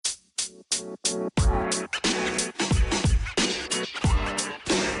Hey!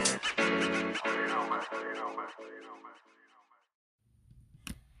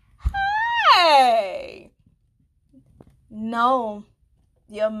 No,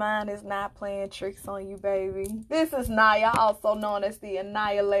 your mind is not playing tricks on you, baby. This is Naya, also known as the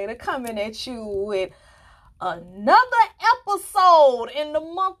Annihilator, coming at you with another episode in the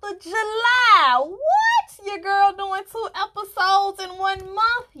month of July. What? Your girl doing 2 episodes in 1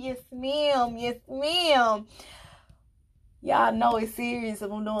 month? Yes, ma'am. Yes, ma'am. Y'all know it's serious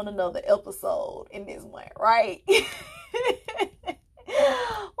if I'm doing another episode in this month, right?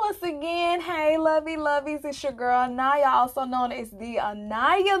 Once again, hey, lovies, it's your girl Naya, also known as the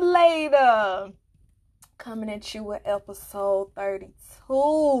Annihilator, coming at you with episode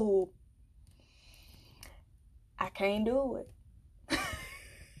 32. I can't do it.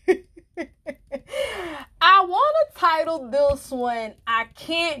 I want to title this one, I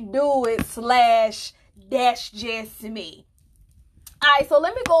Can't Do It / That's Just Me. Alright, so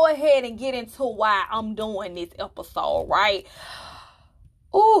let me go ahead and get into why I'm doing this episode, right?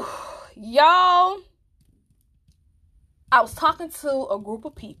 Ooh, y'all, I was talking to a group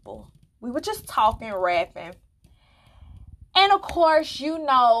of people. We were just talking, rapping. And of course, you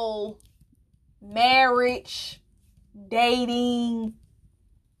know, marriage, dating,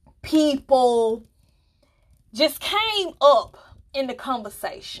 people just came up in the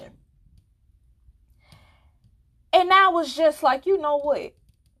conversation. And I was just like, you know what?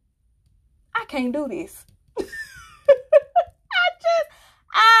 I can't do this.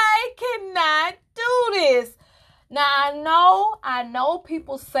 I cannot do this. Now, I know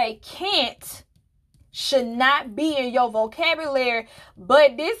people say can't, should not be in your vocabulary,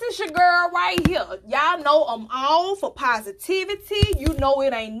 but this is your girl right here. Y'all know I'm all for positivity. You know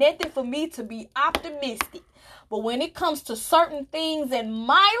it ain't nothing for me to be optimistic. But when it comes to certain things in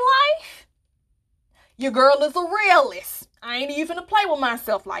my life, your girl is a realist. I ain't even gonna play with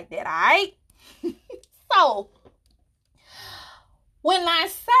myself like that, all right? So, when I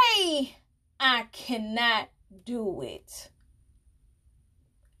say I cannot do it,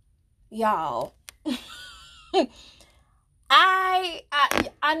 y'all, I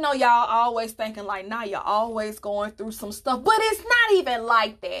know y'all always thinking like, nah, you're always going through some stuff, but it's not even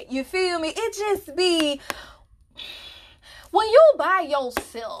like that. You feel me? It just be when you by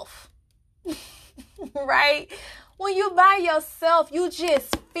yourself, right? When you by yourself, you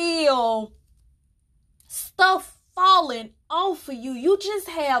just feel stuff falling off of you. You just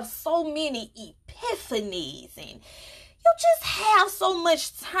have so many epiphanies, and you just have so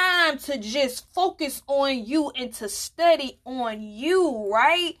much time to just focus on you and to study on you,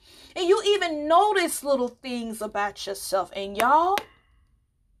 right? And you even notice little things about yourself. And y'all,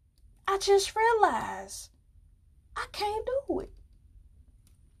 I just realized I can't do it.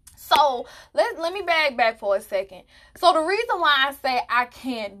 So let me back for a second. So the reason why I say I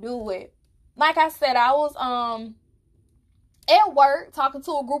can't do it, like I said, I was at work talking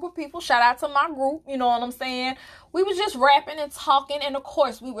to a group of people. Shout out to my group, you know what I'm saying? We were just rapping and talking, and of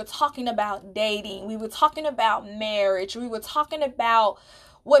course we were talking about dating. We were talking about marriage. We were talking about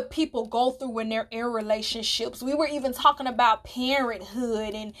what people go through when they're in relationships. We were even talking about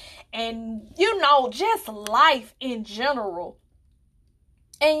parenthood and you know, just life in general.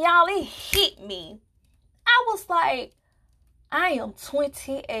 And y'all, it hit me. I was like, I am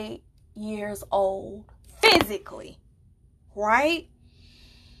 28 years old physically, right?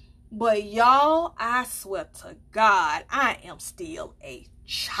 But y'all, I swear to God, I am still a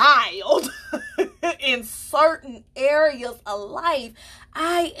child. In certain areas of life,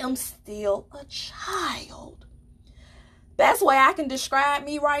 I am still a child. That's why I can describe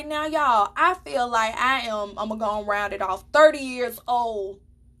me right now, y'all. I feel like I'm gonna go round it off, 30 years old.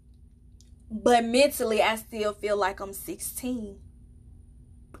 But mentally, I still feel like I'm 16.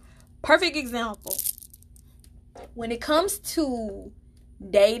 Perfect example. When it comes to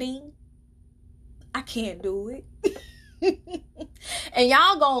dating, I can't do it. And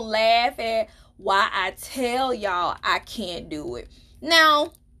y'all gonna laugh at why I tell y'all I can't do it.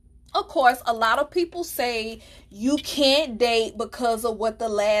 Now, of course, a lot of people say you can't date because of what the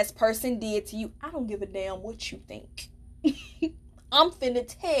last person did to you. I don't give a damn what you think. I'm finna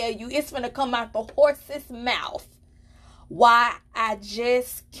tell you, it's finna come out the horse's mouth why I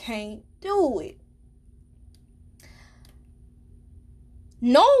just can't do it.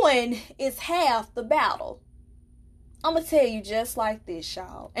 Knowing is half the battle. I'm gonna tell you just like this,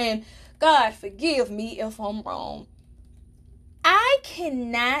 y'all. And God forgive me if I'm wrong. I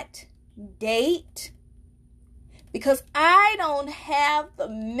cannot date because I don't have the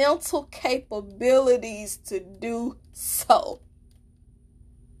mental capabilities to do so.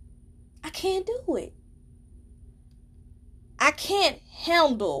 I can't do it. I can't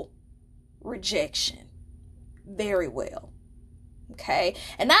handle rejection very well. Okay?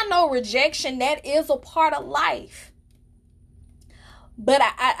 And I know rejection, that is a part of life. But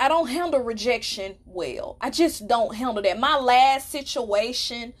I don't handle rejection well. I just don't handle that. My last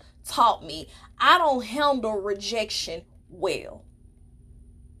situation taught me I don't handle rejection well.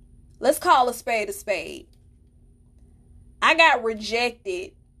 Let's call a spade a spade. I got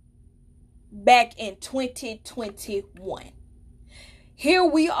rejected back in 2021. Here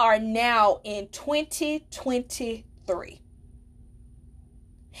we are now in 2023.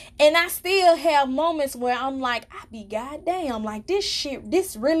 And I still have moments where I'm like, I be goddamn, like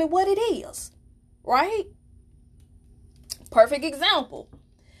this really what it is. Right? Perfect example.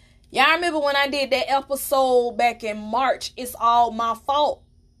 Y'all remember when I did that episode back in March, It's All My Fault.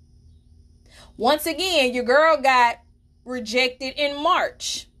 Once again, your girl got rejected in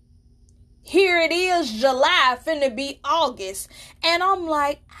March. Here it is, July, finna be August. And I'm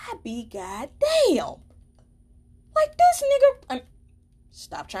like, I be goddamn. Like this nigga,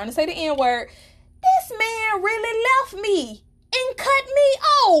 stop trying to say the N-word. This man really left me and cut me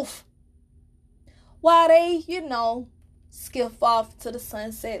off. While they, skiff off to the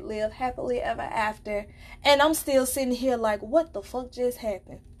sunset, live happily ever after. And I'm still sitting here like, what the fuck just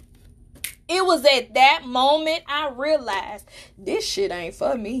happened? It was at that moment I realized this shit ain't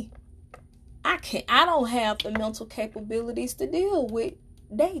for me. I don't have the mental capabilities to deal with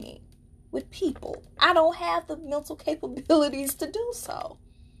dating with people. I don't have the mental capabilities to do so.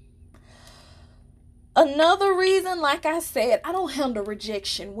 Another reason, like I said, I don't handle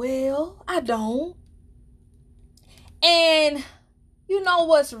rejection well. I don't. And you know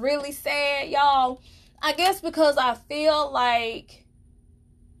what's really sad, y'all? I guess because I feel like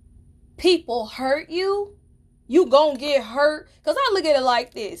people hurt you, you gonna get hurt. Because I look at it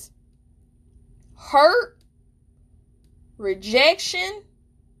like this. Hurt, rejection,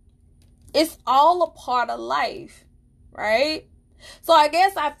 it's all a part of life, right? So I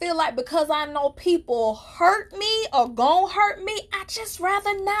guess I feel like because I know people hurt me or gonna hurt me, I just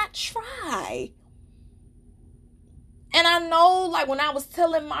rather not try. And I know, like, when I was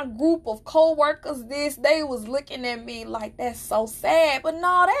telling my group of co-workers this, they was looking at me like, that's so sad. But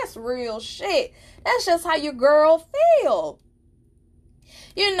no, that's real shit. That's just how your girl feel.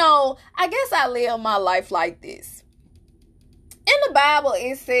 I guess I live my life like this. In the Bible,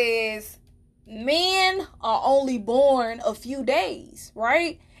 it says men are only born a few days,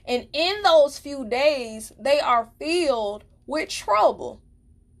 right? And in those few days, they are filled with trouble.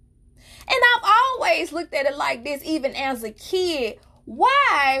 And I've always looked at it like this, even as a kid.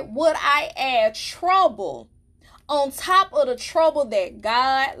 Why would I add trouble on top of the trouble that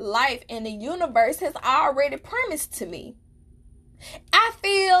God, life, and the universe has already promised to me? I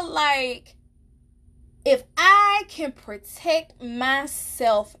feel like if I can protect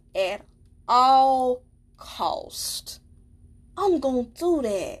myself at all cost, I'm going to do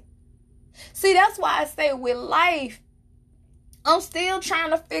that. See, that's why I say with life, I'm still trying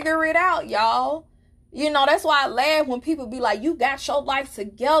to figure it out, y'all. That's why I laugh when people be like, you got your life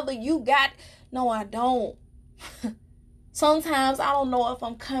together. No, I don't. Sometimes I don't know if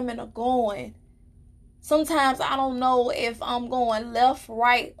I'm coming or going. Sometimes I don't know if I'm going left,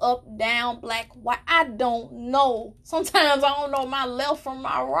 right, up, down, black, white. I don't know. Sometimes I don't know my left from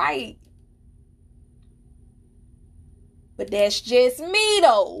my right. But that's just me,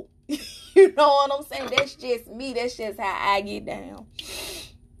 though. You know what I'm saying? That's just me. That's just how I get down.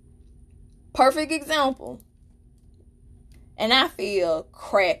 Perfect example. And I feel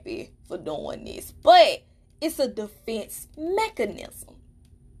crappy for doing this. But it's a defense mechanism.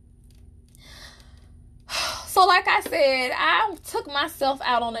 So like I said, I took myself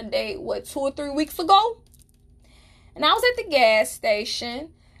out on a date, 2 or 3 weeks ago? And I was at the gas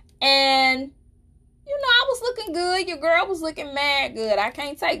station. And, I was looking good. Your girl was looking mad good. I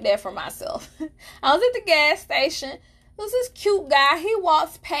can't take that from myself. I was at the gas station. There was this cute guy. He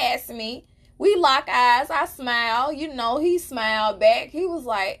walks past me. We lock eyes. I smile. He smiled back. He was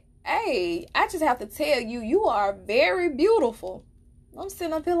like, hey, I just have to tell you, you are very beautiful. I'm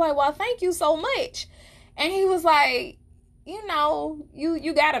sitting up here like, well, thank you so much. And he was like,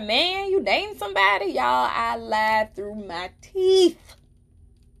 you got a man? You dating somebody? Y'all, I lied through my teeth.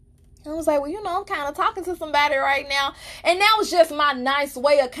 I was like, well, I'm kind of talking to somebody right now. And that was just my nice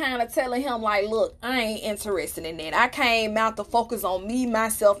way of kind of telling him, like, look, I ain't interested in that. I came out to focus on me,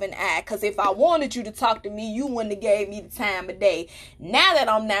 myself, and I. Because if I wanted you to talk to me, you wouldn't have gave me the time of day. Now that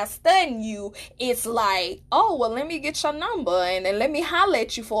I'm not studying you, it's like, oh, well, let me get your number and then let me holler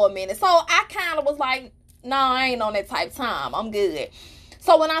at you for a minute. So I kind of was like, no, I ain't on that type of time. I'm good.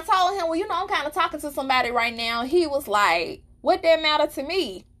 So when I told him, well, you know, I'm kind of talking to somebody right now, he was like, what that matter to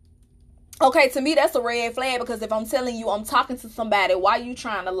me? Okay, to me, that's a red flag, because if I'm telling you I'm talking to somebody, why you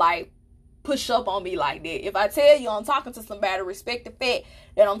trying to like push up on me like that? If I tell you I'm talking to somebody, respect the fact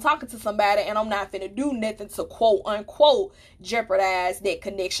that I'm talking to somebody, and I'm not finna do nothing to quote unquote jeopardize that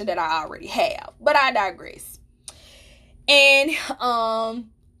connection that I already have. But I digress. And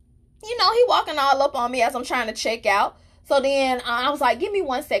you know, he walking all up on me as I'm trying to check out. So then I was like, give me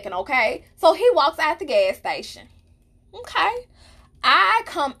 1 second, okay? So he walks out the gas station. Okay. I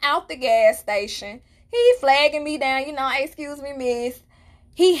come out the gas station. He flagging me down, you know, excuse me, miss.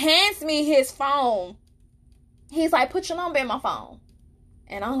 He hands me his phone. He's like, put your number in my phone.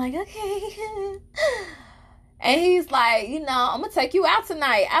 And I'm like, okay. And he's like, you know, I'm going to take you out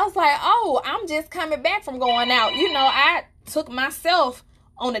tonight. I was like, oh, I'm just coming back from going out. You know, I took myself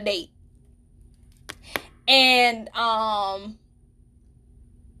on a date. And I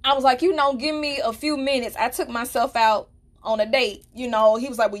was like, you know, give me a few minutes. I took myself out on a date. You know, he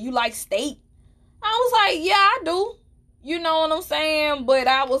was like, well, you like steak? I was like, yeah, I do. You know what I'm saying? But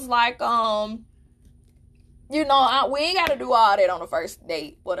I was like, you know, we ain't got to do all that on the first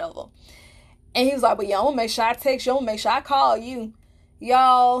date, whatever. And he was like, but yeah, I'm going to make sure I text you. I'm going to make sure I call you.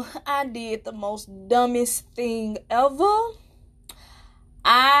 Y'all, I did the most dumbest thing ever.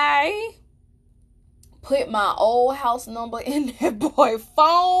 I put my old house number in that boy's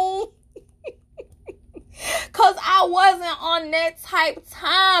phone. Because I wasn't on that type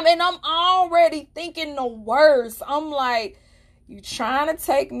time. And I'm already thinking the worst. I'm like, you trying to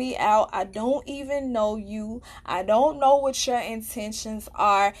take me out. I don't even know you. I don't know what your intentions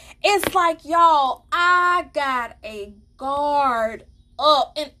are. It's like, y'all, I got a guard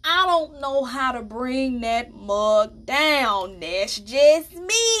up. And I don't know how to bring that mug down. That's just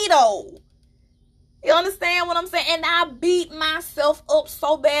me, though. You understand what I'm saying? And I beat myself up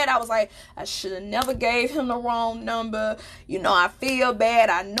so bad. I was like, I should have never gave him the wrong number. You know, I feel bad.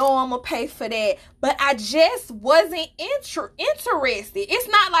 I know I'm going to pay for that. But I just wasn't interested. It's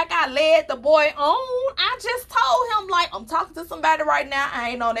not like I led the boy on. I just told him, like, I'm talking to somebody right now. I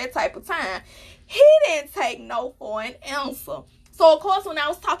ain't on that type of time. He didn't take no for an answer. So, of course, when I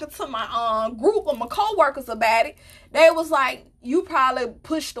was talking to my group of my coworkers about it, they was like, you probably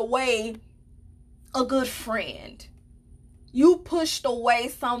pushed away a good friend. You pushed away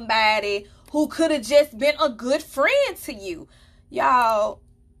somebody who could have just been a good friend to you. Y'all,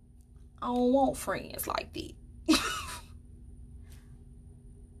 I don't want friends like that.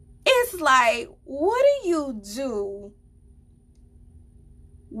 It's like, what do you do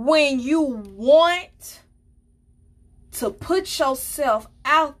when you want to put yourself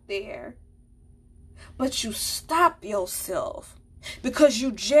out there, but you stop yourself? Because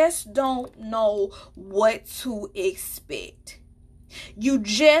you just don't know what to expect. You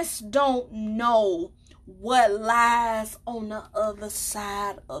just don't know what lies on the other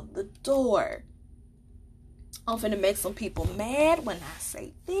side of the door. I'm finna make some people mad when I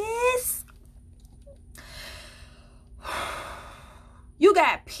say this. You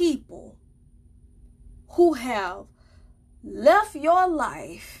got people who have left your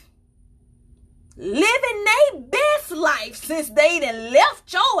life living their best life since they done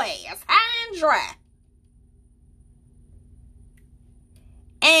left your ass high and dry.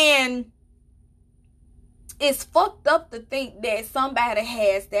 And it's fucked up to think that somebody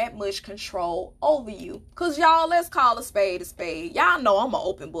has that much control over you. Because, y'all, let's call a spade a spade. Y'all know I'm an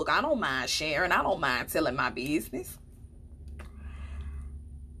open book. I don't mind sharing. I don't mind telling my business.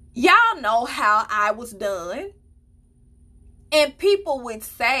 Y'all know how I was done. And people would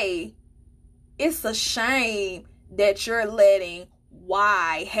say, it's a shame that you're letting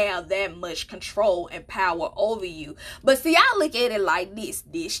Y have that much control and power over you. But see, I look at it like this.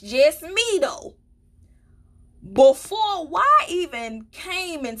 This just me, though. Before Y even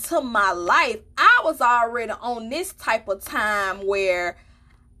came into my life, I was already on this type of time where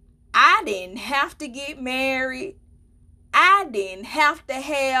I didn't have to get married. I didn't have to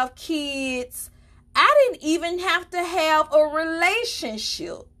have kids. I didn't even have to have a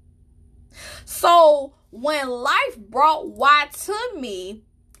relationship. So when life brought Y to me,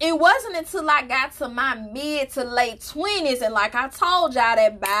 it wasn't until I got to my mid to late 20s, and like I told y'all,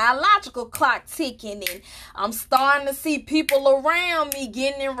 that biological clock ticking, and I'm starting to see people around me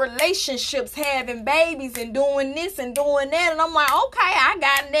getting in relationships, having babies, and doing this and doing that, and I'm like, okay, I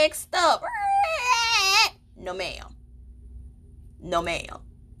got next up. No, ma'am. No, ma'am.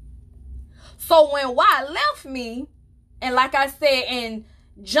 So when Y left me, and like I said, and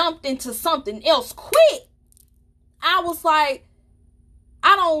jumped into something else quick, I was like,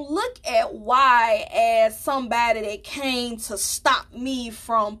 I don't look at Y as somebody that came to stop me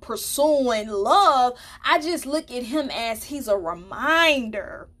from pursuing love. I just look at him as he's a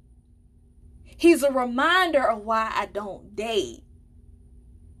reminder. He's a reminder of why I don't date.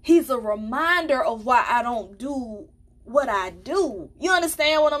 He's a reminder of why I don't do what I do. You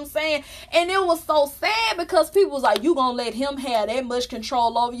understand what I'm saying? And it was so sad because people was like, you gonna let him have that much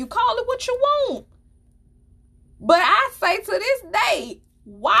control over you? Call it what you want. But I say to this day,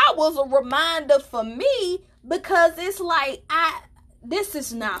 why was a reminder for me, because it's like, this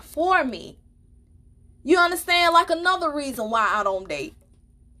is not for me. You understand? Like another reason why I don't date.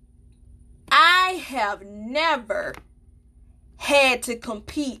 I have never had to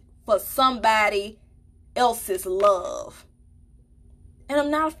compete for somebody else's love.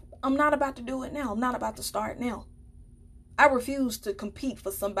 And I'm not about to do it now. I'm not about to start now. I refuse to compete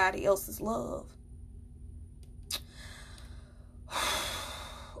for somebody else's love.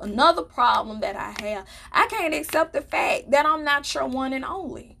 Another problem that I have, I can't accept the fact that I'm not your one and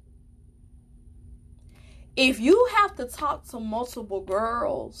only. If you have to talk to multiple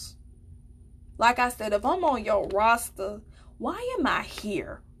girls, like I said, if I'm on your roster, why am I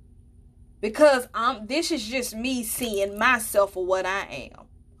here? Because this is just me seeing myself for what I am.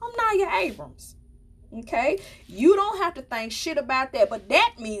 I'm Naya Abrams. Okay? You don't have to think shit about that, but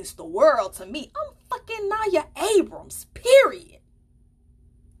that means the world to me. I'm fucking Naya Abrams, period.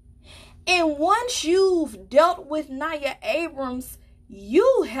 And once you've dealt with Naya Abrams,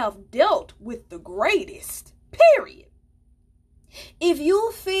 you have dealt with the greatest, period. If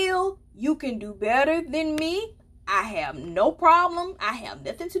you feel you can do better than me, I have no problem. I have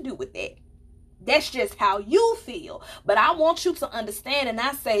nothing to do with that. That's just how you feel. But I want you to understand, and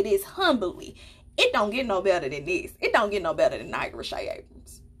I say this humbly, it don't get no better than this. It don't get no better than Naya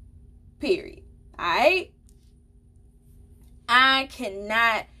Abrams. Period. All right? I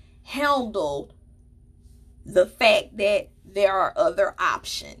cannot handle the fact that there are other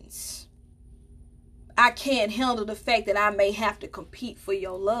options. I can't handle the fact that I may have to compete for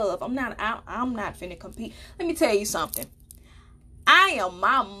your love. I'm not finna compete. Let me tell you something. I am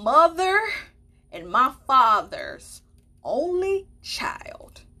my mother and my father's only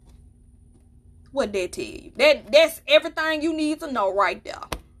child. What that tell you? That's everything you need to know right there.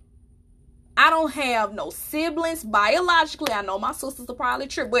 I don't have no siblings biologically. I know my sisters are probably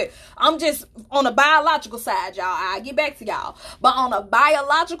true, but I'm just on the biological side, y'all. I'll get back to y'all. But on the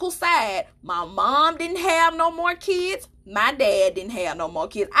biological side, my mom didn't have no more kids. My dad didn't have no more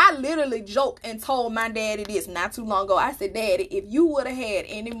kids. I literally joked and told my daddy this not too long ago. I said, Daddy, if you would have had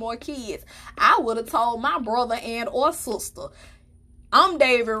any more kids, I would have told my brother and or sister, I'm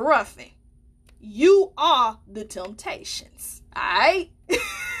David Ruffin. You are the Temptations. All right?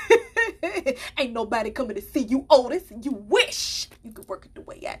 Ain't nobody coming to see you, Otis. You wish you could work it the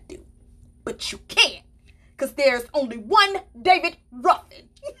way I do. But you can't. Because there's only one David Ruffin.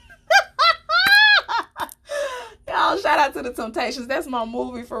 Y'all, shout out to the Temptations. That's my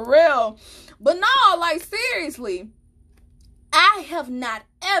movie for real. But no, like seriously, I have not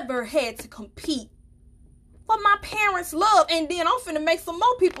ever had to compete for my parents' love. And then I'm finna make some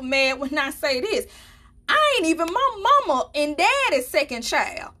more people mad when I say this. I ain't even my mama and daddy's second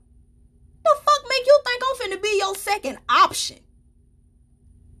child. The fuck make you think I'm finna be your second option?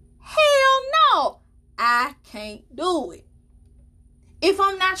 Hell no. I can't do it. If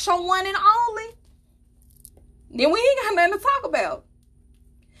I'm not your one and only, then we ain't got nothing to talk about.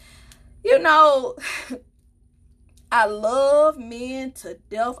 You know, I love men to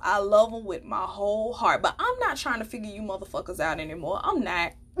death. I love them with my whole heart. But I'm not trying to figure you motherfuckers out anymore. I'm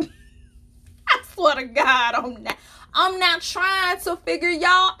not. I swear to God, I'm not. I'm not trying to figure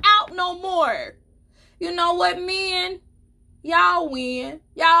y'all out no more. You know what, men? Y'all win.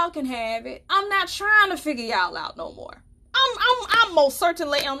 Y'all can have it. I'm not trying to figure y'all out no more. I'm most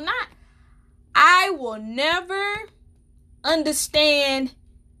certainly am not. I will never understand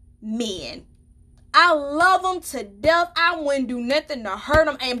men. I love them to death. I wouldn't do nothing to hurt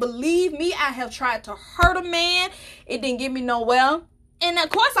them. And believe me, I have tried to hurt a man. It didn't get me nowhere. And of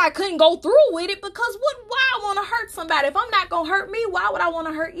course, I couldn't go through with it because why I want to hurt somebody? If I'm not going to hurt me, why would I want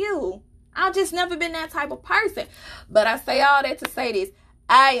to hurt you? I've just never been that type of person. But I say all that to say this.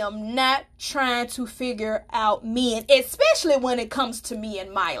 I am not trying to figure out men, especially when it comes to me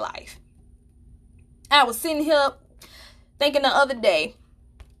in my life. I was sitting here thinking the other day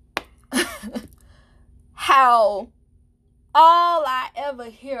how all I ever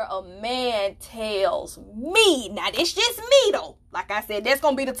hear a man tells me, now it's just me though. Like I said, that's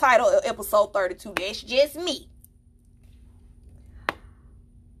going to be the title of episode 32. That's just me.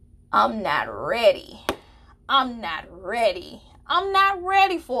 I'm not ready. I'm not ready. I'm not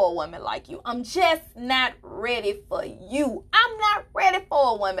ready for a woman like you. I'm just not ready for you. I'm not ready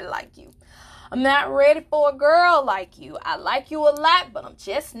for a woman like you. I'm not ready for a girl like you. I like you a lot, but I'm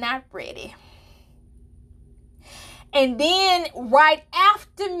just not ready. And then right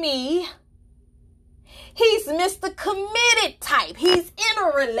after me, he's Mr. Committed type. He's in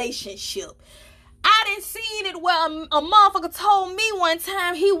a relationship. I didn't see it where a motherfucker told me one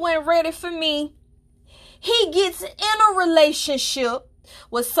time he wasn't ready for me. He gets in a relationship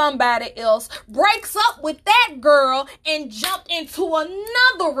with somebody else, breaks up with that girl, and jumped into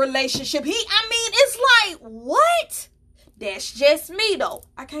another relationship. It's like, what? That's just me, though.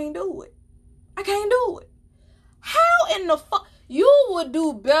 I can't do it. I can't do it. How in the fuck? You would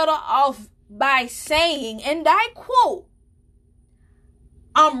do better off by saying, and I quote,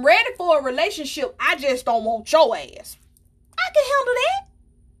 I'm ready for a relationship. I just don't want your ass. I can handle that.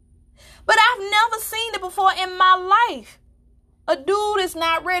 But I've never seen it before in my life. A dude is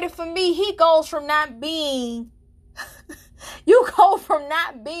not ready for me. He goes from not being, you go from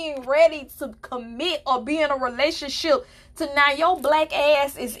not being ready to commit or be in a relationship to now your black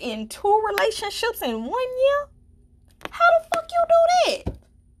ass is in 2 relationships in 1 year. How the fuck you do that?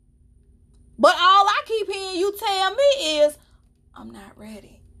 But all I keep hearing you tell me is, I'm not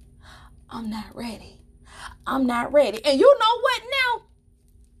ready. I'm not ready. I'm not ready. And you know what now?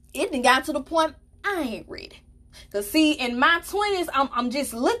 It done got to the point I ain't ready. Because see, in my 20s, I'm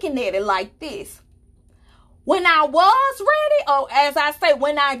just looking at it like this. When I was ready, or as I say,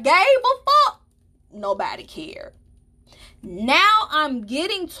 when I gave a fuck, nobody cared. Now I'm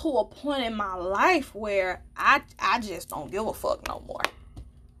getting to a point in my life where I just don't give a fuck no more.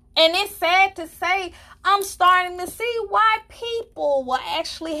 And it's sad to say, I'm starting to see why people will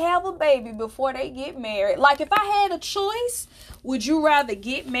actually have a baby before they get married. Like, if I had a choice, would you rather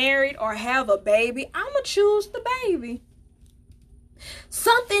get married or have a baby? I'm going to choose the baby.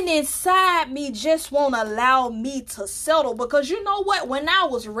 Something inside me just won't allow me to settle. Because you know what? When I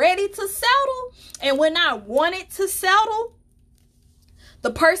was ready to settle and when I wanted to settle,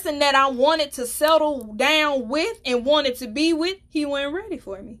 the person that I wanted to settle down with and wanted to be with, he wasn't ready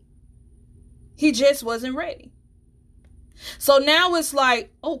for me. He just wasn't ready. So now it's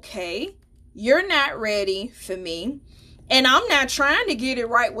like, okay, you're not ready for me. And I'm not trying to get it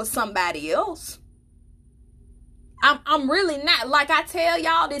right with somebody else. I'm really not. Like, I tell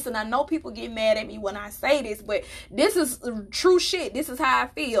y'all this, and I know people get mad at me when I say this, but this is true shit. This is how I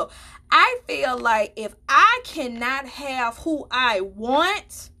feel. I feel like if I cannot have who I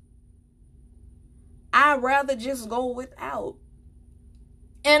want, I'd rather just go without.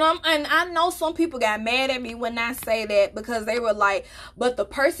 And I know some people got mad at me when I say that, because they were like, but the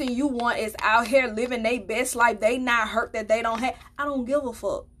person you want is out here living their best life. They not hurt that they don't have. I don't give a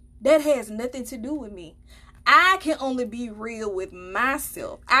fuck. That has nothing to do with me. I can only be real with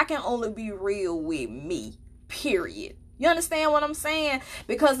myself. I can only be real with me, period. You understand what I'm saying?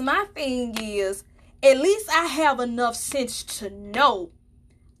 Because my thing is, at least I have enough sense to know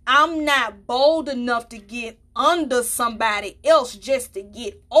I'm not bold enough to get under somebody else just to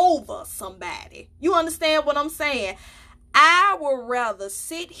get over somebody. You understand what I'm saying? I would rather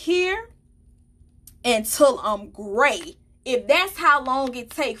sit here until I'm gray. If that's how long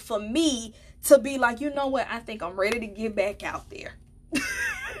it takes for me to be like, you know what? I think I'm ready to get back out there.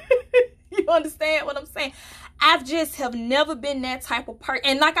 You understand what I'm saying? I've just have never been that type of person.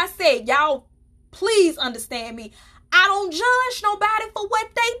 And like I said, y'all, please understand me. I don't judge nobody for what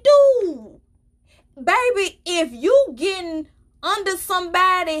they do. Baby, if you getting under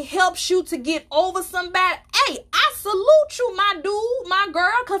somebody helps you to get over somebody, hey, I salute you, my dude, my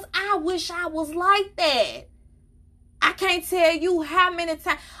girl, because I wish I was like that. I can't tell you how many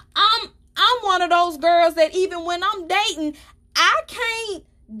times. I'm one of those girls that even when I'm dating, I can't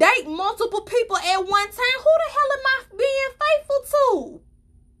date multiple people at one time. Who the hell am I being faithful to?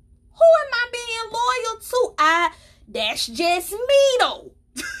 Who am I being loyal to? That's just me, though.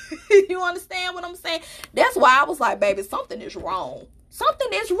 You understand what I'm saying? That's why I was like, baby, something is wrong. Something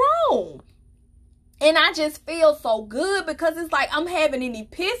is wrong. And I just feel so good because it's like I'm having an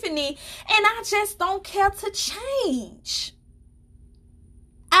epiphany and I just don't care to change.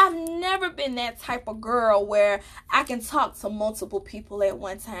 I've never been that type of girl where I can talk to multiple people at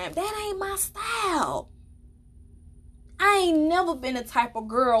one time. That ain't my style. I ain't never been the type of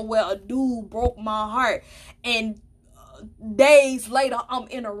girl where a dude broke my heart and days later I'm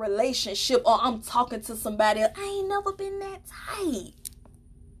in a relationship or I'm talking to somebody else. I ain't never been that type.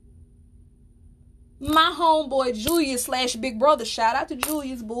 My homeboy Julius / Big Brother, shout out to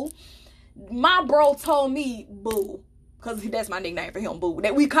Julius, boo. My bro told me, boo, because that's my nickname for him, boo.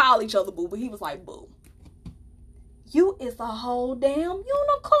 That we call each other boo, but he was like, boo, You is a whole damn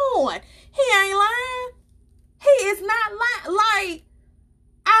unicorn. He ain't lying. He is not lying. Like,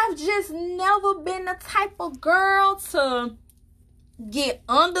 I've just never been the type of girl to get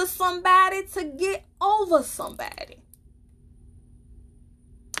under somebody to get over somebody.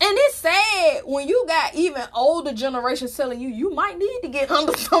 And it's sad when you got even older generations telling you might need to get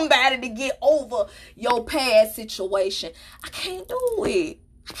under somebody to get over your past situation. I can't do it.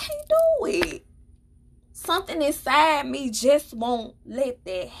 I can't do it. Something inside me just won't let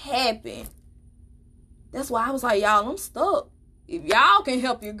that happen. That's why I was like, y'all, I'm stuck. If y'all can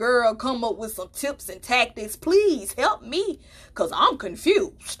help your girl come up with some tips and tactics, please help me, because I'm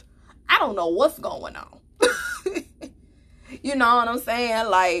confused. I don't know what's going on. You know what I'm saying?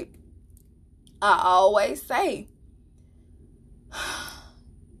 Like, I always say,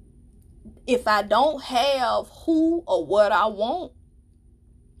 if I don't have who or what I want,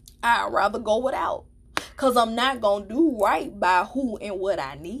 I'd rather go without. Because I'm not going to do right by who and what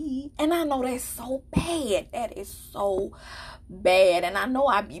I need. And I know that's so bad. That is so bad. And I know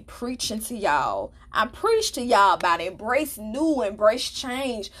I be preaching to y'all. I preach to y'all about embrace new, embrace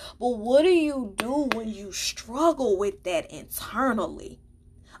change. But what do you do when you struggle with that internally?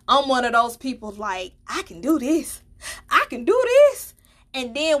 I'm one of those people like, I can do this. I can do this.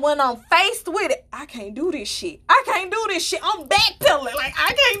 And then when I'm faced with it, I can't do this shit. I can't do this shit. I'm backpedaling. Like,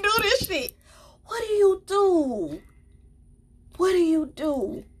 I can't do this shit. What do you do? What do you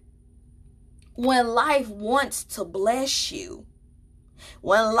do when life wants to bless you?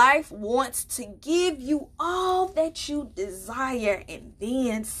 When life wants to give you all that you desire and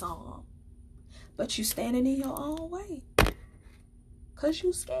then some, but you standing in your own way because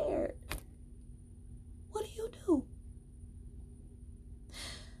you scared. What do you do?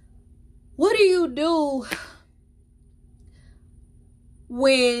 What do you do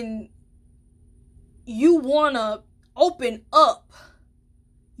when you want to open up?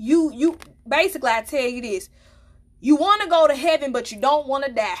 You basically, I tell you this. You want to go to heaven, but you don't want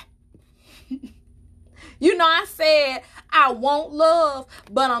to die. You know, I said I want love,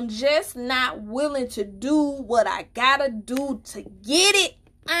 but I'm just not willing to do what I gotta do to get it.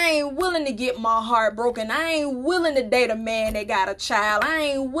 I ain't willing to get my heart broken. I ain't willing to date a man that got a child. I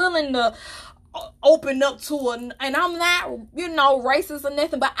ain't willing to open up to and I'm not, racist or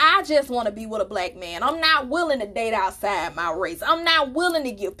nothing, but I just want to be with a black man. I'm not willing to date outside my race. I'm not willing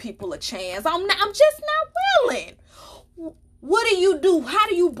to give people a chance. I'm just not willing. What do you do? How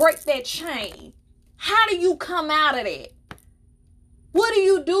do you break that chain? How do you come out of that? What do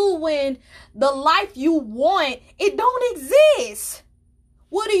you do when the life you want, it don't exist?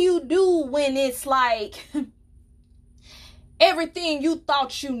 What do you do when it's like everything you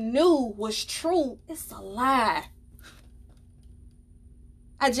thought you knew was true? It's a lie.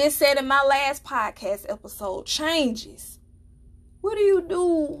 I just said in my last podcast episode, changes. What do you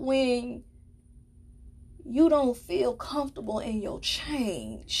do when you don't feel comfortable in your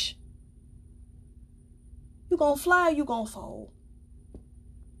change? You gonna fly or you gonna fold?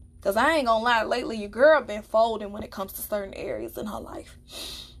 Because I ain't gonna lie, lately your girl been folding when it comes to certain areas in her life.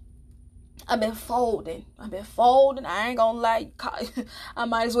 I've been folding. I ain't gonna lie. I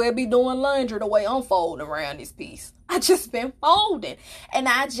might as well be doing laundry the way I'm folding around this piece. I just been folding. And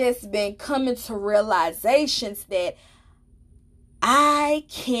I just been coming to realizations that I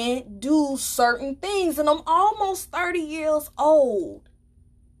can't do certain things. And I'm almost 30 years old.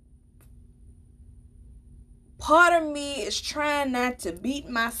 Part of me is trying not to beat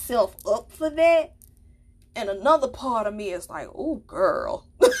myself up for that. And another part of me is like, oh, girl.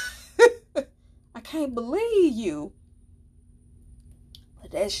 I can't believe you.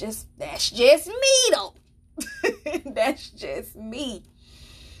 But that's just me, though. That's just me.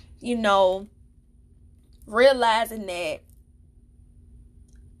 Realizing that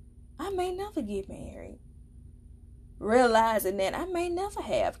I may never get married. Realizing that I may never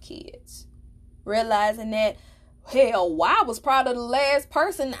have kids. Realizing that, hell, I was probably the last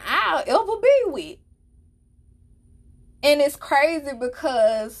person I'll ever be with. And it's crazy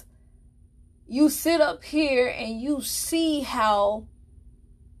because you sit up here and you see how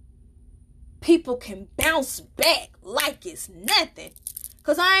people can bounce back like it's nothing.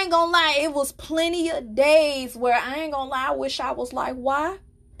 Because I ain't gonna lie, it was plenty of days where I wish I was like, why?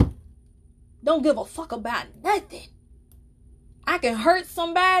 Don't give a fuck about nothing. I can hurt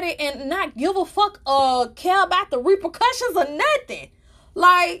somebody and not give a fuck care about the repercussions or nothing.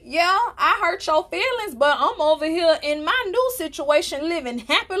 Like, yeah, I hurt your feelings, but I'm over here in my new situation living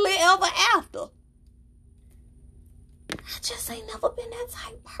happily ever after. I just ain't never been that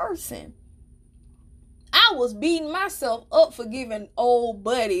type person. I was beating myself up for giving old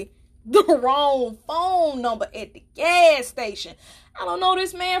buddy the wrong phone number at the gas station. I don't know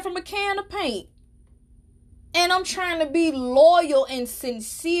this man from a can of paint. And I'm trying to be loyal and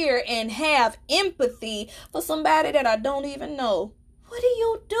sincere and have empathy for somebody that I don't even know. What do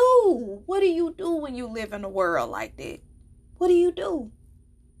you do? What do you do when you live in a world like that? What do you do?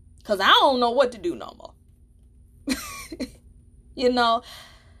 Because I don't know what to do no more. You know?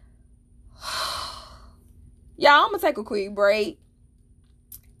 Y'all, I'm going to take a quick break.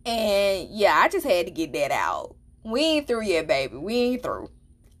 And yeah, I just had to get that out. We ain't through yet, baby. We ain't through.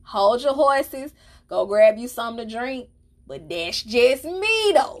 Hold your horses. Go grab you something to drink. But that's just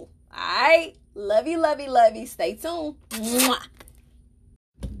me, though. All right? Love you, love you, love you. Stay tuned. Mwah.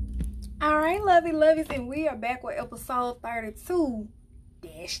 All right, lovey, lovies. And we are back with episode 32.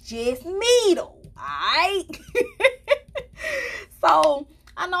 That's just me, though. All right? So,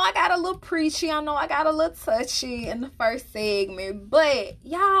 I know I got a little preachy. I know I got a little touchy in the first segment. But,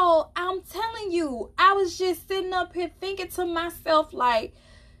 y'all, I'm telling you, I was just sitting up here thinking to myself, like,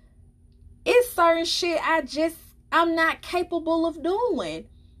 it's certain shit I'm not capable of doing.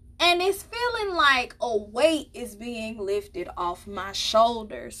 And it's feeling like a weight is being lifted off my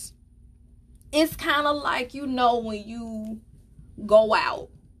shoulders. It's kind of like, you know, when you go out,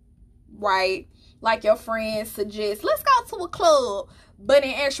 right? Like your friends suggest, let's go to a club. But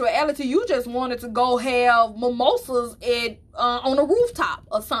in actuality, you just wanted to go have mimosas on a rooftop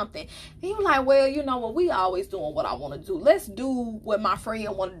or something. And you're like, well, you know what? We always doing what I want to do. Let's do what my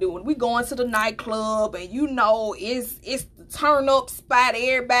friend want to do. And we going to the nightclub, and you know, it's the turn up spot.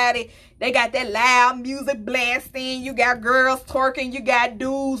 Everybody, they got that loud music blasting. You got girls twerking. You got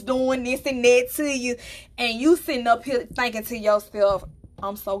dudes doing this and that to you. And you sitting up here thinking to yourself,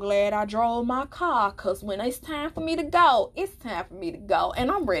 I'm so glad I drove my car, because when it's time for me to go, it's time for me to go,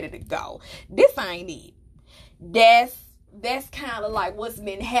 and I'm ready to go. This ain't it. That's kind of like what's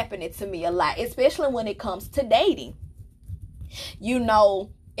been happening to me a lot, especially when it comes to dating. You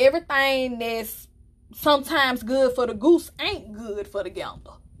know, everything that's sometimes good for the goose ain't good for the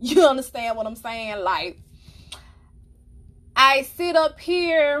gander. You understand what I'm saying? Like, I sit up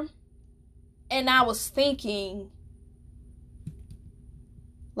here and I was thinking,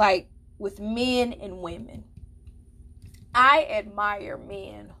 like, with men and women, I admire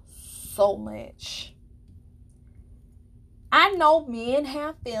men so much. I know men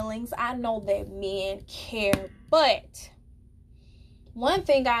have feelings. I know that men care. But one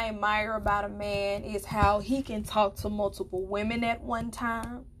thing I admire about a man is how he can talk to multiple women at one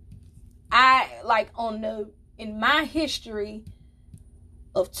time. In my history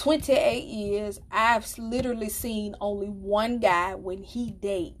of 28 years, I've literally seen only one guy when he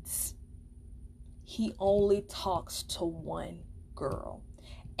dates. He only talks to one girl.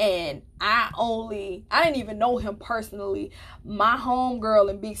 And I didn't even know him personally. My homegirl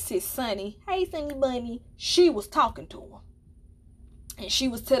and big sis Sunny, hey Sunny Bunny, she was talking to him. And she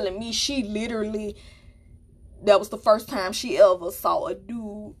was telling me that was the first time she ever saw a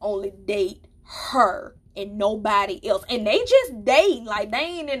dude only date her and nobody else. And they just dating, like they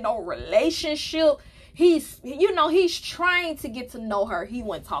ain't in no relationship. He's trying to get to know her. He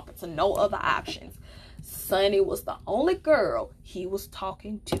wasn't talking to no other options. Sunny was the only girl he was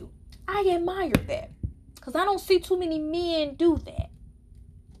talking to. I admire that, because I don't see too many men do that.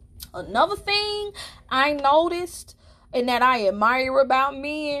 Another thing I noticed and that I admire about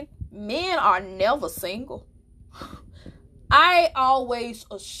men are never single. I always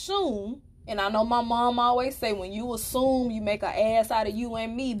assume, and I know my mom always say, when you assume, you make an ass out of you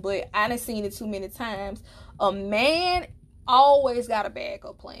and me, but I done seen it too many times. A man always got a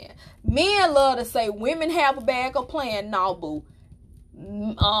backup plan. Men love to say women have a backup plan. No, boo.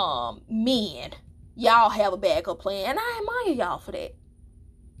 Men, y'all have a backup plan, and I admire y'all for that.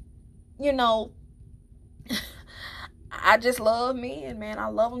 You know, I just love men, man. I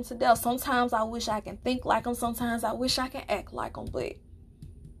love them to death. Sometimes I wish I can think like them. Sometimes I wish I can act like them, but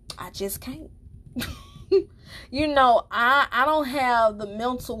I just can't. You know, I don't have the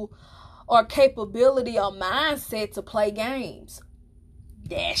mental or capability or mindset to play games.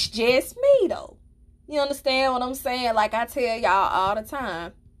 That's just me, though. You understand what I'm saying? Like I tell y'all all the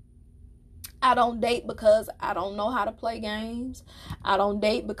time, I don't date because I don't know how to play games. I don't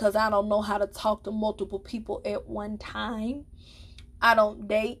date because I don't know how to talk to multiple people at one time. I don't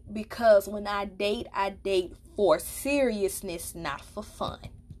date because when I date for seriousness, not for fun.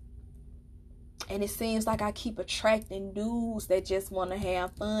 And it seems like I keep attracting dudes that just want to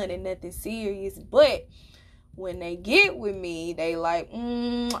have fun and nothing serious. But when they get with me, they like,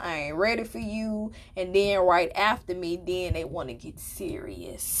 I ain't ready for you. And then right after me, then they want to get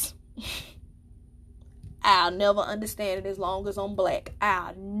serious. I'll never understand it as long as I'm black.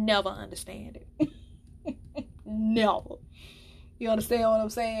 I'll never understand it. Never. You understand what I'm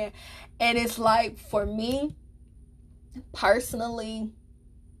saying? And it's like, for me, personally,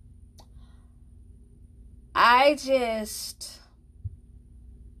 I'm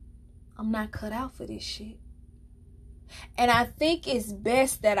not cut out for this shit. And I think it's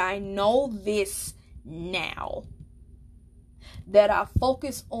best that I know this now. That I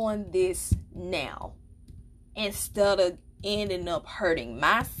focus on this now. Instead of ending up hurting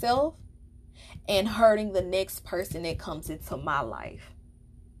myself and hurting the next person that comes into my life.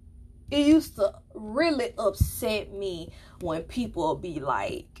 It used to really upset me when people be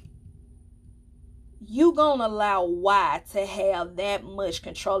like, you gonna allow Y to have that much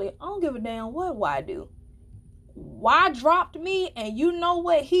control? I don't give a damn what Y do. Y dropped me, and you know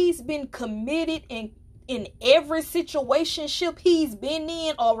what? He's been committed in every situationship he's been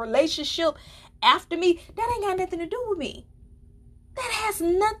in, or relationship after me. That ain't got nothing to do with me. That has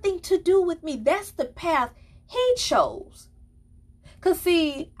nothing to do with me. That's the path he chose. Because,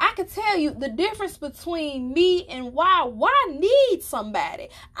 see, I can tell you the difference between me and Y needs somebody.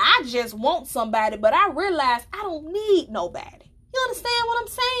 I just want somebody, but I realize I don't need nobody. You understand what I'm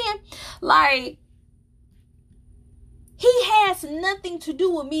saying? Like, he has nothing to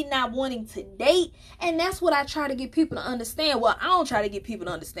do with me not wanting to date. And that's what I try to get people to understand. Well, I don't try to get people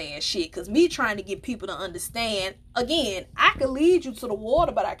to understand shit. Because me trying to get people to understand, again, I can lead you to the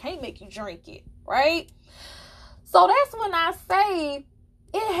water, but I can't make you drink it. Right? So that's when I say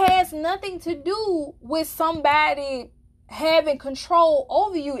it has nothing to do with somebody having control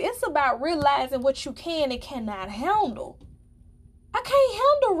over you. It's about realizing what you can and cannot handle. I can't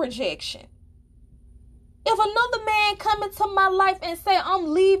handle rejection. If another man come into my life and say,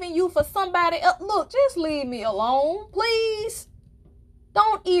 I'm leaving you for somebody else, look, just leave me alone, please.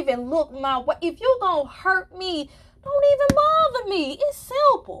 Don't even look my way. If you're going to hurt me, don't even bother me. It's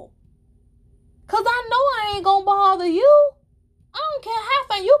simple. Because I know I ain't going to bother you. I don't care how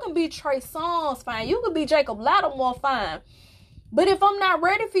fine. You can be Trey Songz fine. You can be Jacob Lattimore fine. But if I'm not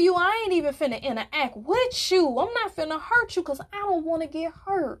ready for you, I ain't even finna interact with you. I'm not finna hurt you because I don't want to get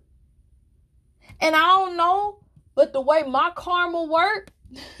hurt. And I don't know, but the way my karma work,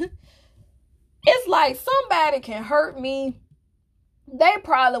 it's like somebody can hurt me. They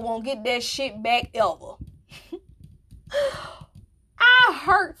probably won't get that shit back ever. I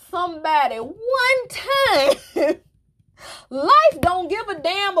hurt somebody one time. Life don't give a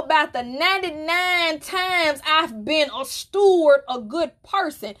damn about the 99 times I've been a steward, a good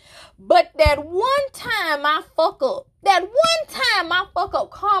person. But that one time I fuck up,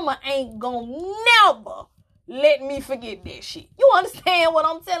 karma ain't gonna never let me forget that shit. You understand what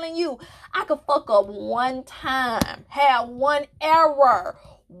I'm telling you? I could fuck up one time, have one error,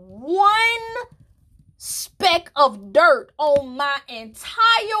 one speck of dirt on my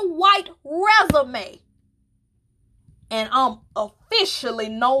entire white resume, and I'm officially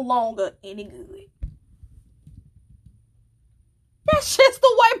no longer any good. That's just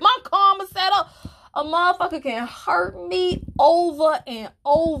the way my karma set up. A motherfucker can hurt me over and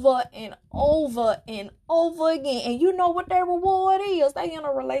over and over and over again. And you know what their reward is? They in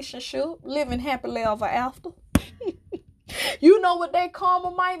a relationship, living happily ever after. You know what their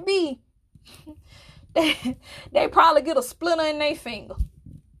karma might be? They probably get a splinter in their finger.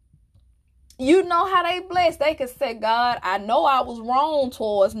 You know how they blessed. They can say, God, I know I was wrong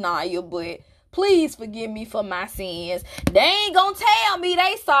towards Naya, but please forgive me for my sins. They ain't gonna tell me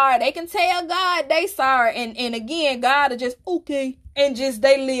they sorry. They can tell God they sorry. And again, God is just, okay. And just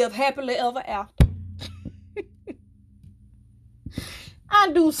they live happily ever after.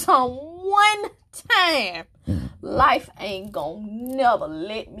 I do some one time. Life ain't gonna never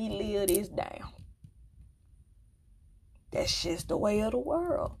let me live this down. That's just the way of the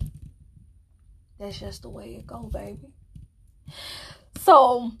world. That's just the way it go, baby.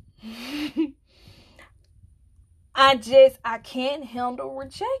 So, I can't handle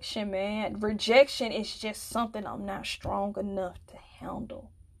rejection, man. Rejection is just something I'm not strong enough to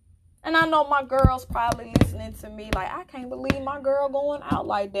handle. And I know my girl's probably listening to me like, I can't believe my girl going out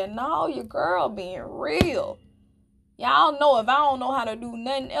like that. No, your girl being real. Y'all know if I don't know how to do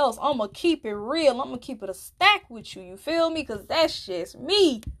nothing else, I'm going to keep it real. I'm going to keep it a stack with you. You feel me? Because that's just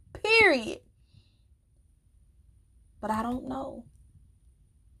me. Period. But I don't know.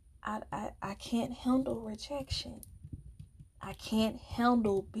 I can't handle rejection. I can't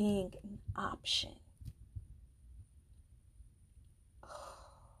handle being an option.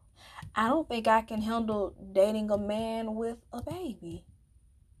 I don't think I can handle dating a man with a baby.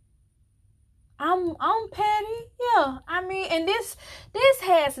 I'm petty. Yeah. I mean, and this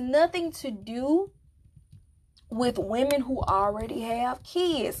has nothing to do with women who already have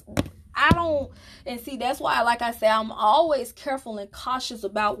kids. And see, that's why, like I said, I'm always careful and cautious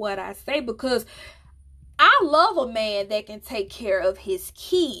about what I say, because I love a man that can take care of his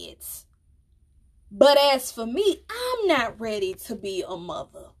kids. But as for me, I'm not ready to be a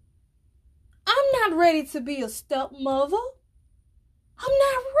mother. I'm not ready to be a stepmother. I'm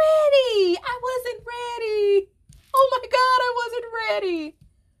not ready. I wasn't ready. Oh my God, I wasn't ready.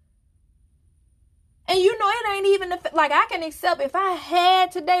 And it ain't even, like, I can accept if I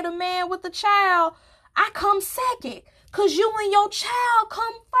had to date a man with a child, I come second. Because you and your child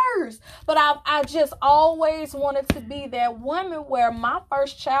come first. But I just always wanted to be that woman where my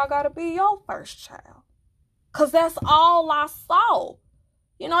first child got to be your first child. Because that's all I saw.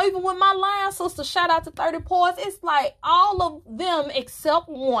 Even with my line sister, shout out to 30 Points, it's like all of them except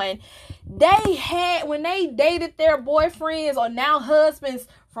one, when they dated their boyfriends or now husbands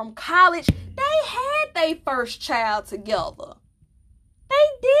from college, they had their first child together. They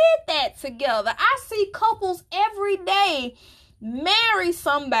did that together. I see couples every day marry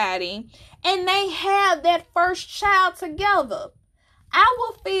somebody and they have that first child together. I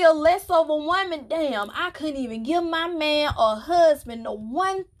would feel less of a woman. Damn, I couldn't even give my man or husband the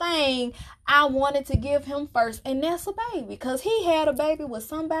one thing I wanted to give him first, and that's a baby, because he had a baby with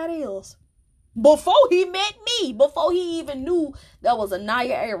somebody else before he met me, before he even knew there was a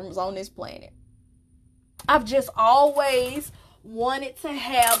Naya Abrams on this planet. I've just always wanted to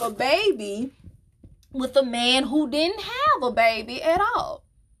have a baby with a man who didn't have a baby at all.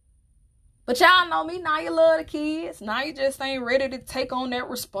 But y'all know me, now you love the kids. Now you just ain't ready to take on that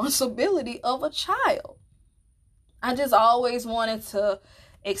responsibility of a child. I just always wanted to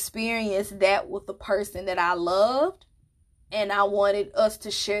experience that with the person that I loved. And I wanted us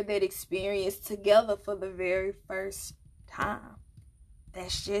to share that experience together for the very first time.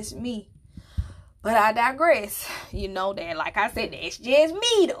 That's just me. But I digress. That, like I said, that's just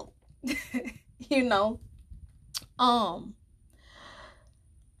me though.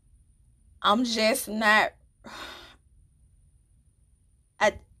 I'm just not,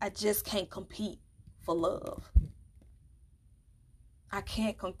 I just can't compete for love. I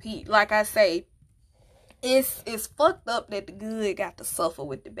can't compete. Like I say, it's fucked up that the good got to suffer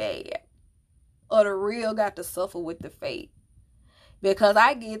with the bad, or the real got to suffer with the fake. Because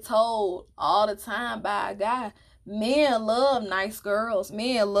I get told all the time by a guy, men love nice girls,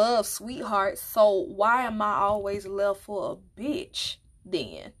 men love sweethearts, so why am I always left for a bitch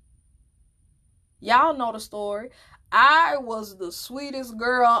then? Y'all know the story. I was the sweetest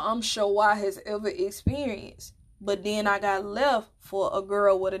girl I'm sure I has ever experienced. But then I got left for a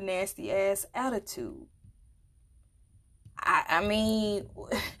girl with a nasty ass attitude. I mean,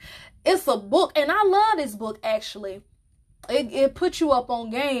 it's a book, and I love this book actually. It puts you up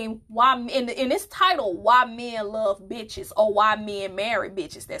on game. And it's titled Why Men Love Bitches, or Why Men Marry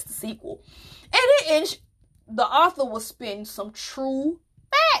Bitches. That's the sequel. And the author was spitting some true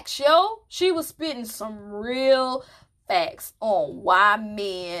facts, yo. She was spitting some real facts on why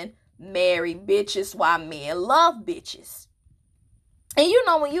men marry bitches, why men love bitches. And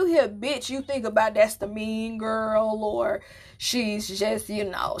when you hear bitch, you think about that's the mean girl, or she's just,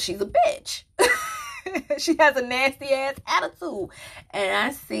 she's a bitch. She has a nasty ass attitude. And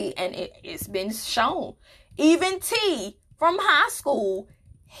I see, and it's been shown. Even T from high school,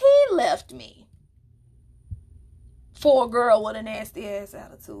 he left me for a girl with a nasty ass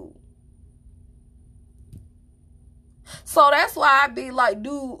attitude. So that's why I be like,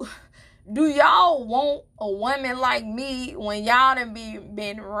 do y'all want a woman like me when y'all done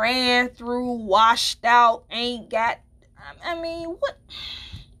been ran through, washed out, ain't got, I mean, what?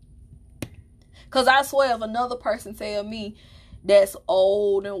 Because I swear, if another person tell me that's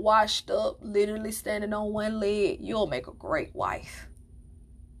old and washed up, literally standing on one leg, you'll make a great wife.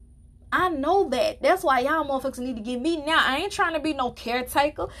 I know that. That's why y'all motherfuckers need to get me now. I ain't trying to be no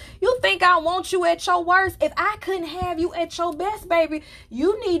caretaker. You think I want you at your worst? If I couldn't have you at your best, baby,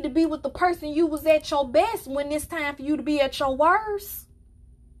 you need to be with the person you was at your best when it's time for you to be at your worst.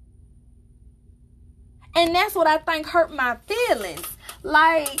 And that's what I think hurt my feelings.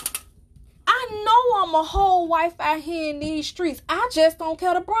 Like, I know I'm a whole wife out here in these streets. I just don't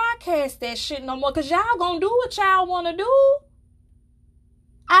care to broadcast that shit no more, because y'all gonna do what y'all want to do.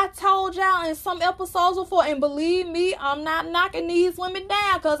 I told y'all in some episodes before, and believe me, I'm not knocking these women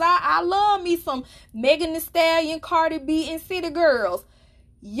down, because I love me some Megan Thee Stallion, Cardi B, and City Girls.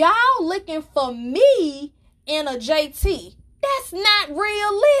 Y'all looking for me in a JT. That's not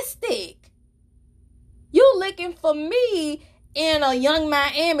realistic. You looking for me in a Young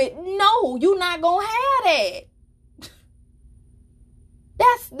Miami. No, you not gonna have that.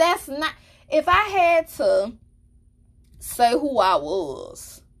 That's not. If I had to say who I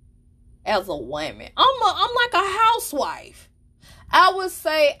was as a woman. I'm like a housewife. I would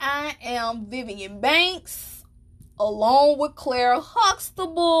say I am Vivian Banks, along with Claire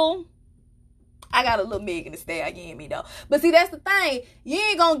Huxtable. I got a little Megan Thee Stallion in me though. But see, that's the thing. You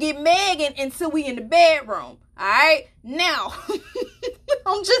ain't gonna get Megan until we in the bedroom. Alright? Now,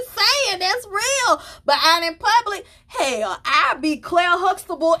 I'm just saying, that's real. But out in public, hell, I be Claire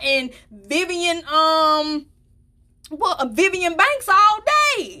Huxtable and Vivian Banks all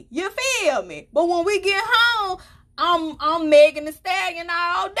day. You feel me? But when we get home, I'm Megan Thee Stallion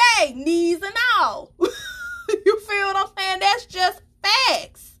all day, knees and all. You feel what I'm saying? That's just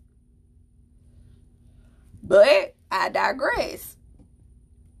facts. But I digress.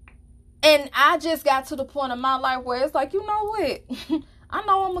 And I just got to the point in my life where it's like, you know what? I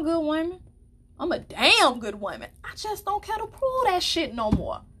know I'm a good woman. I'm a damn good woman. I just don't care to prove that shit no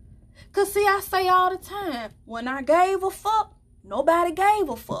more. Because see, I say all the time, when I gave a fuck, nobody gave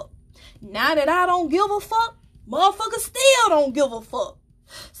a fuck. Now that I don't give a fuck, motherfuckers still don't give a fuck.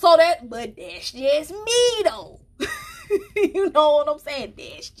 But that's just me though. You know what I'm saying?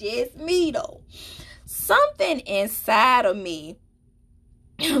 That's just me though. Something inside of me,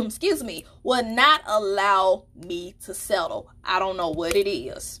 excuse me, will not allow me to settle. I don't know what it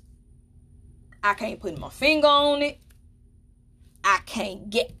is. I can't put my finger on it. I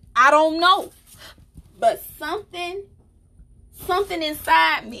don't know. But something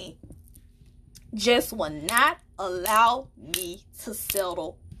inside me just will not allow me to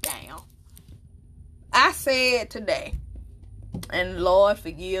settle down. I said today, and Lord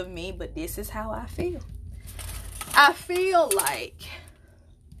forgive me, but this is how I feel. I feel like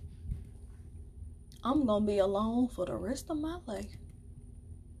I'm going to be alone for the rest of my life.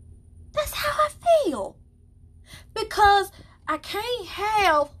 That's how I feel. Because I can't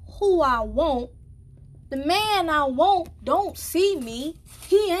have who I want. The man I want don't see me.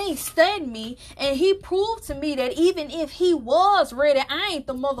 He ain't studied me. And he proved to me that even if he was ready, I ain't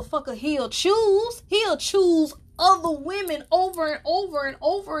the motherfucker he'll choose. He'll choose other women over and over and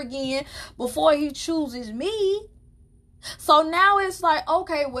over again before he chooses me. So now it's like,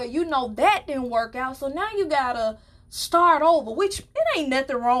 okay, well, you know that didn't work out. So now you gotta start over, which it ain't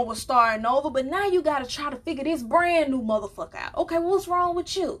nothing wrong with starting over, but now you gotta try to figure this brand new motherfucker out. Okay, what's wrong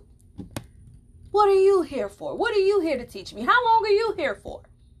with you? What are you here for? What are you here to teach me? How long are you here for?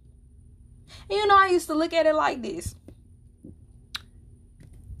 And you know, I used to look at it like this.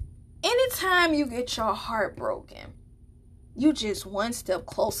 Anytime you get your heart broken, you just one step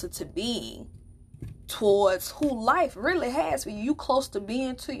closer to being towards who life really has for you. You close to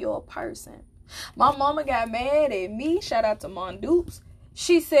being to your person. My mama got mad at me. Shout out to Mon Dukes.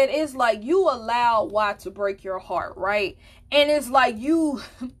 She said, it's like you allow why to break your heart, right? And it's like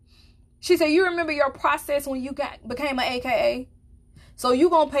she said, you remember your process when you became an AKA? So you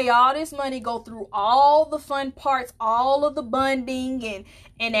gonna pay all this money, go through all the fun parts, all of the bonding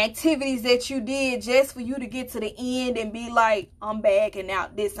and activities that you did just for you to get to the end and be like, I'm backing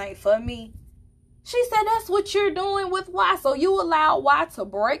out. This ain't for me. She said that's what you're doing with Y. So you allow Y to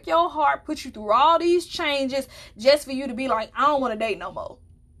break your heart, put you through all these changes just for you to be like, I don't want to date no more.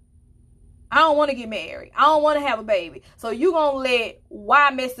 I don't want to get married. I don't want to have a baby. So you going to let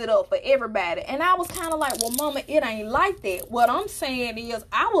Y mess it up for everybody. And I was kind of like, well, mama, it ain't like that. What I'm saying is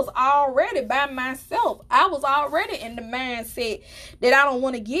I was already by myself. I was already in the mindset that I don't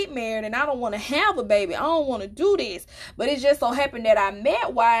want to get married and I don't want to have a baby. I don't want to do this. But it just so happened that I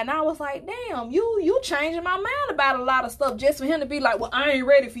met Y and I was like, damn, you changing my mind about a lot of stuff just for him to be like, well, I ain't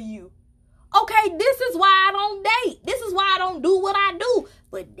ready for you. Okay, this is why I don't date. This is why I don't do what I do.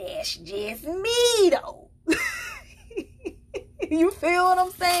 But that's just me, though. You feel what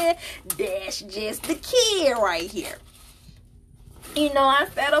I'm saying? That's just the kid right here. You know, I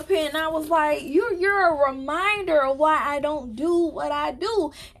sat up here and I was like, you're a reminder of why I don't do what I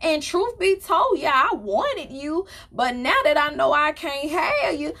do. And truth be told, yeah, I wanted you. But now that I know I can't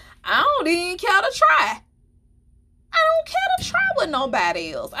have you, I don't even care to try. I don't care to try with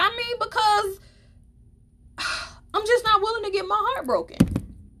nobody else. I mean, because I'm just not willing to get my heart broken.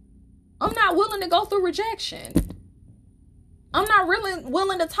 I'm not willing to go through rejection. I'm not really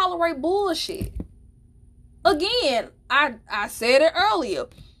willing to tolerate bullshit. Again, I said it earlier.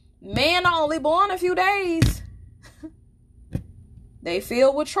 Men are only born a few days. They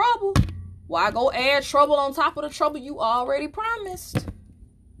filled with trouble. Why go add trouble on top of the trouble you already promised?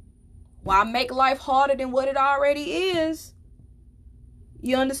 Why make life harder than what it already is?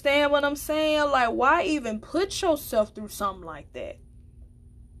 You understand what I'm saying? Like, why even put yourself through something like that?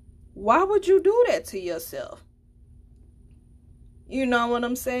 Why would you do that to yourself? You know what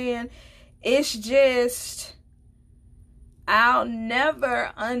I'm saying? It's just, I'll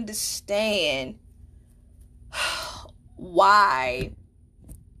never understand why,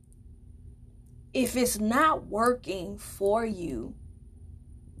 if it's not working for you,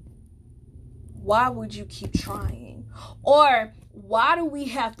 why would you keep trying? Or why do we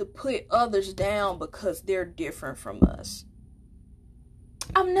have to put others down because they're different from us?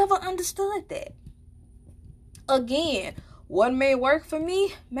 I've never understood that. Again, what may work for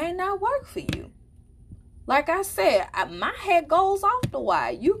me may not work for you. Like I said, my head goes off the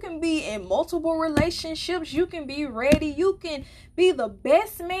wire. You can be in multiple relationships. You can be ready. You can be the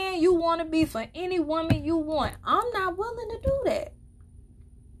best man you want to be for any woman you want. I'm not willing to do that.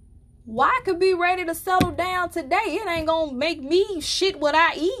 Why I could be ready to settle down today? It ain't gonna make me shit what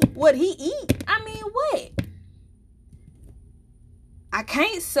I eat, what he eat. I mean, what? I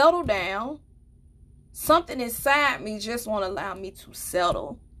can't settle down. Something inside me just won't allow me to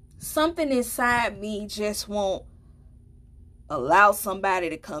settle. Something inside me just won't allow somebody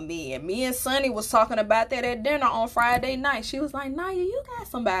to come in. Me and Sonny was talking about that at dinner on Friday night. She was like, Naya, you got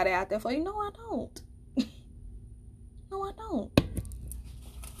somebody out there for you. No, I don't. No, I don't.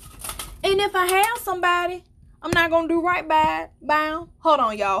 And if I have somebody, I'm not going to do right by them. Hold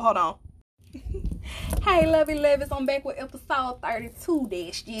on, y'all. Hold on. Hey, lovey lovies. I'm back with episode 32.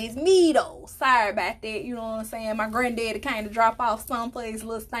 That's just me, though. Sorry about that. You know what I'm saying? My granddaddy kind of drop off someplace,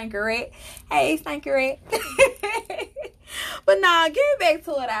 little stinkerette. Hey, stinkerette. But nah, getting back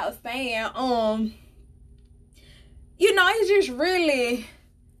to what I was saying. You know, it just really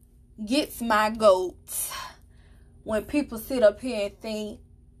gets my goat when people sit up here and think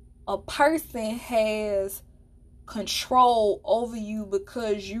a person has control over you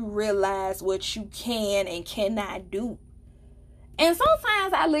because you realize what you can and cannot do. And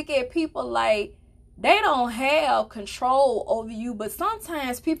sometimes I look at people like they don't have control over you, but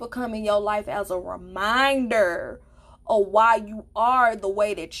sometimes people come in your life as a reminder of why you are the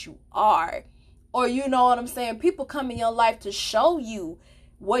way that you are. Or you know what I'm saying? People come in your life to show you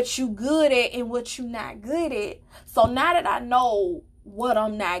what you good at and what you not good at. So now that I know what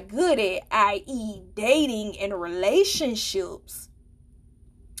I'm not good at, i.e. dating and relationships,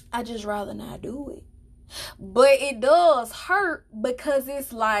 I just rather not do it. But it does hurt because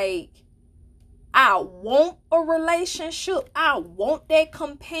it's like, I want a relationship. I want that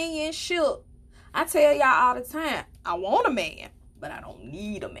companionship. I tell y'all all the time, I want a man, but I don't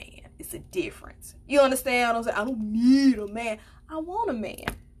need a man. It's a difference. You understand what I'm saying? I don't need a man. I want a man.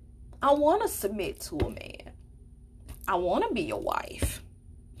 I want to submit to a man. I want to be a wife.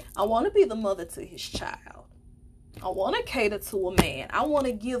 I want to be the mother to his child. I want to cater to a man. I want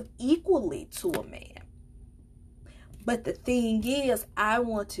to give equally to a man. But the thing is, I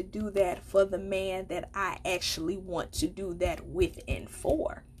want to do that for the man that I actually want to do that with and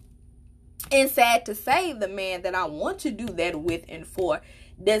for. And sad to say, the man that I want to do that with and for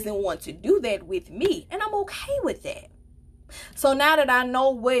doesn't want to do that with me. And I'm okay with that. So now that I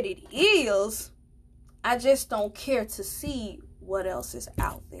know what it is, I just don't care to see what else is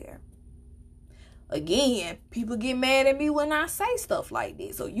out there. Again, people get mad at me when I say stuff like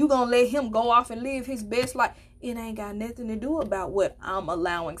this. So you gonna let him go off and live his best life? It ain't got nothing to do about what I'm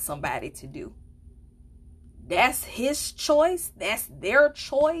allowing somebody to do. That's his choice. That's their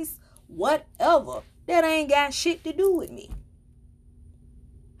choice. Whatever. That ain't got shit to do with me.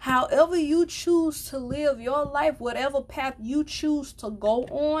 However you choose to live your life, whatever path you choose to go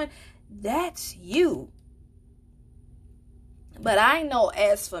on, that's you. But I know,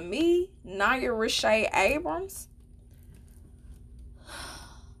 as for me, Naya Richay Abrams,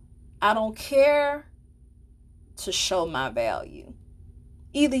 I don't care to show my value.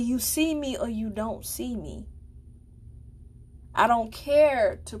 Either you see me or you don't see me. I don't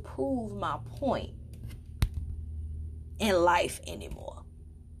care to prove my point in life anymore.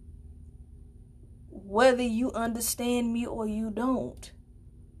 Whether you understand me or you don't.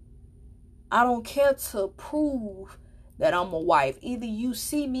 I don't care to prove that I'm a wife. Either you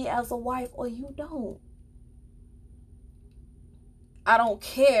see me as a wife or you don't. I don't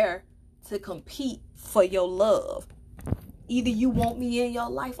care to compete for your love. Either you want me in your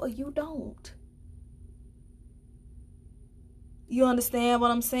life or you don't. You understand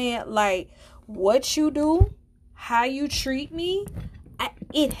what I'm saying? Like, what you do, how you treat me,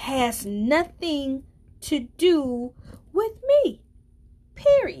 it has nothing to do with me.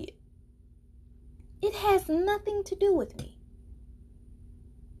 Period. It has nothing to do with me.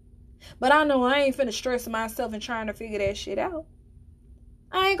 But I know I ain't finna stress myself and trying to figure that shit out.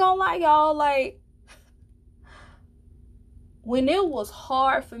 I ain't gonna lie, y'all. Like, when it was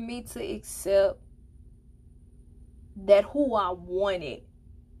hard for me to accept that who I wanted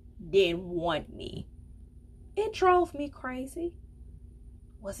didn't want me, It drove me crazy.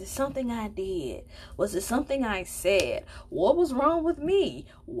 Was it something I did? Was it something I said? What was wrong with me?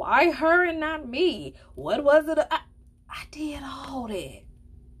 Why her and not me? What was it? I did all that.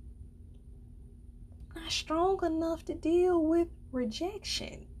 Not strong enough to deal with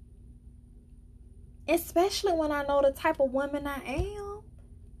rejection. Especially when I know the type of woman I am.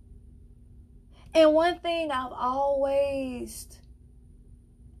 And one thing I've always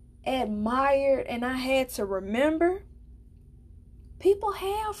admired and I had to remember, people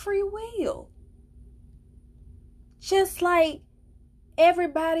have free will. Just like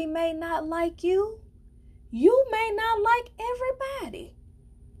everybody may not like you, you may not like everybody.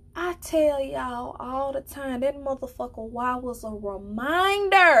 I tell y'all all the time, that motherfucker why was a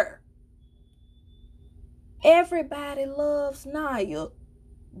reminder. Everybody loves Naya,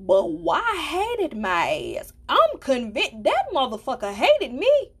 but why hated my ass? I'm convinced that motherfucker hated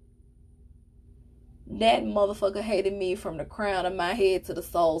me. That motherfucker hated me from the crown of my head to the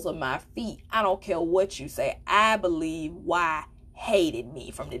soles of my feet. I don't care what you say. I believe why hated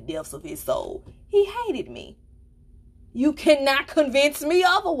me from the depths of his soul. He hated me. You cannot convince me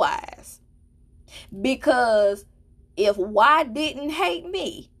otherwise. Because if why didn't hate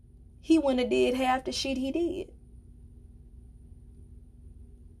me, he wouldn't have did half the shit he did.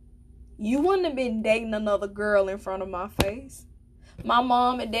 You wouldn't have been dating another girl in front of my face. My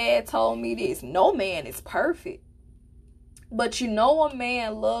mom and dad told me this. No man is perfect. But you know a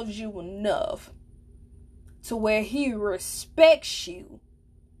man loves you enough to where he respects you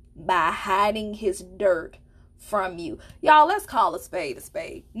by hiding his dirt from you. Y'all, let's call a spade a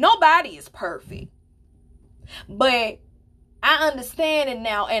spade. Nobody is perfect. But I understand it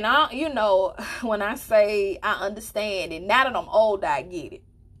now. And when I say I understand it, now that I'm older, I get it.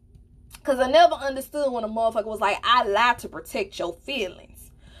 Because I never understood when a motherfucker was like, I lie to protect your feelings.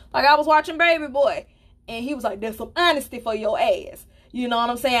 Like, I was watching Baby Boy, and he was like, there's some honesty for your ass. You know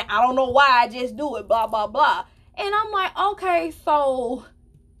what I'm saying? I don't know why, I just do it, blah, blah, blah. And I'm like, okay, so,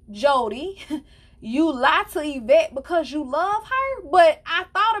 Jody, you lie to Yvette because you love her? But I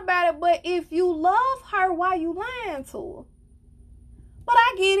thought about it, but if you love her, why you lying to her? But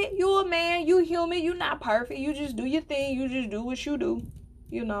I get it. You a man, you human, you not perfect. You just do your thing. You just do what you do,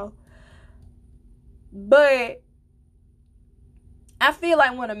 you know. But I feel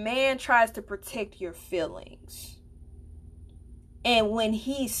like when a man tries to protect your feelings, and when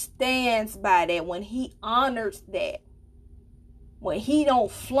he stands by that, when he honors that, when he don't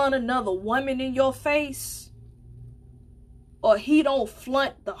flaunt another woman in your face, or he don't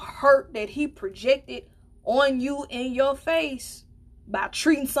flaunt the hurt that he projected on you in your face by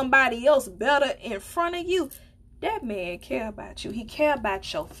treating somebody else better in front of you, that man care about you. He care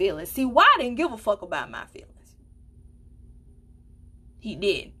about your feelings. See, why I didn't give a fuck about my feelings? He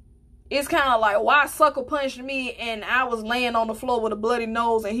did. It's kind of like why sucker punched me and I was laying on the floor with a bloody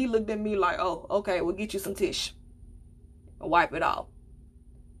nose and he looked at me like, oh, okay, we'll get you some tissue and wipe it off.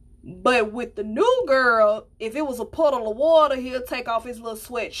 But with the new girl, if it was a puddle of water, he'll take off his little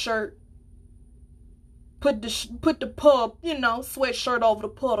sweatshirt, put the pub, sweatshirt over the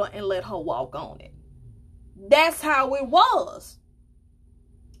puddle and let her walk on it. That's how it was.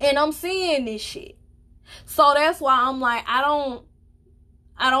 And I'm seeing this shit. So that's why I'm like, I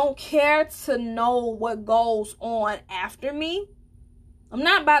don't care to know what goes on after me. I'm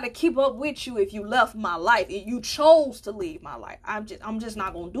not about to keep up with you if you left my life. If you chose to leave my life. I'm just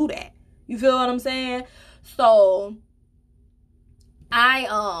not gonna do that. You feel what I'm saying? So I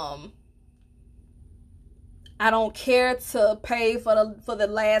don't care to pay for the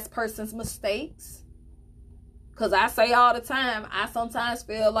last person's mistakes. Because I say all the time, I sometimes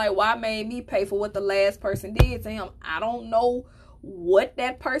feel like, why made me pay for what the last person did to him? I don't know what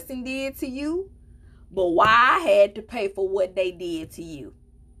that person did to you, but why I had to pay for what they did to you.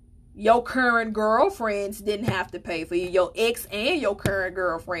 Your current girlfriends didn't have to pay for you. Your ex and your current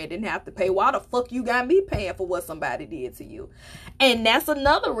girlfriend didn't have to pay. Why the fuck you got me paying for what somebody did to you? And that's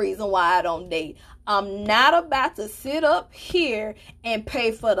another reason why I don't date. I'm not about to sit up here and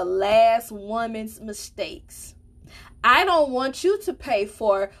pay for the last woman's mistakes. I don't want you to pay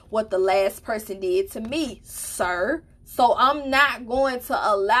for what the last person did to me, sir. So I'm not going to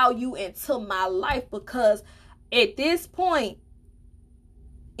allow you into my life because at this point,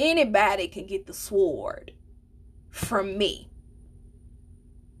 anybody can get the sword from me.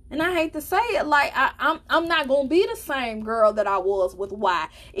 And I hate to say it, like I'm not going to be the same girl that I was with Y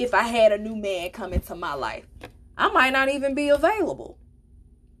if I had a new man come into my life. I might not even be available.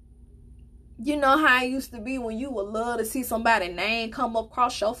 You know how it used to be when you would love to see somebody's name come up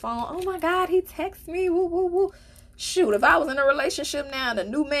across your phone. Oh my God, he texts me. Woo, woo, woo. Shoot, if I was in a relationship now and a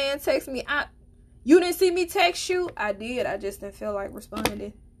new man texts me, You didn't see me text you? I did. I just didn't feel like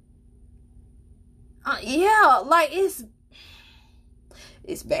responding. Yeah, like it's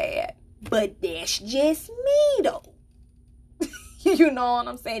bad. But that's just me, though. You know what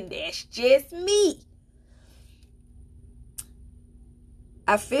I'm saying? That's just me.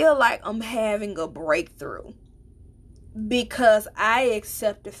 I feel like I'm having a breakthrough because I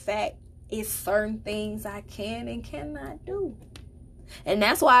accept the fact it's certain things I can and cannot do. And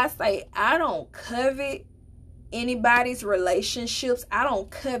that's why I say I don't covet anybody's relationships. I don't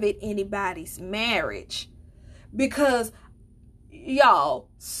covet anybody's marriage. Because, y'all,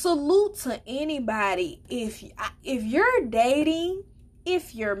 salute to anybody. If you're dating,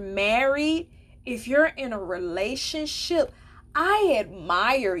 if you're married, if you're in a relationship, I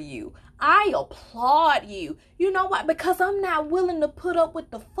admire you. I applaud you. You know why? Because I'm not willing to put up with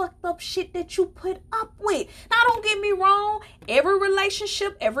the fucked up shit that you put up with. Now, don't get me wrong. Every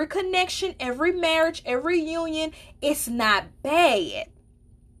relationship, every connection, every marriage, every union, it's not bad.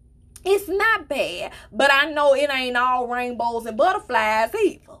 It's not bad. But I know it ain't all rainbows and butterflies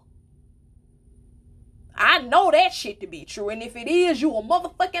either. I know that shit to be true. And if it is, you a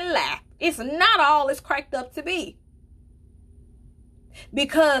motherfucking lie. It's not all it's cracked up to be.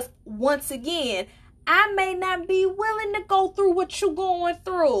 Because, once again, I may not be willing to go through what you're going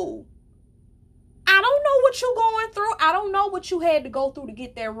through. I don't know what you're going through. I don't know what you had to go through to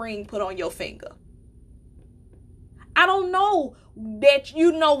get that ring put on your finger. I don't know that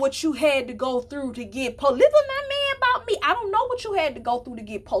you know what you had to go through to get posted. Listen, my man about me. I don't know what you had to go through to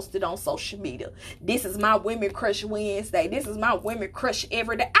get posted on social media. This is my Women Crush Wednesday. This is my Women Crush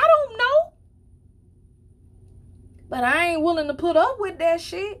every day. I don't know. But I ain't willing to put up with that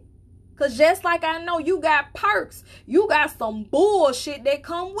shit. Because just like I know you got perks, you got some bullshit that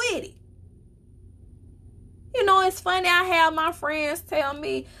come with it. You know, it's funny. I have my friends tell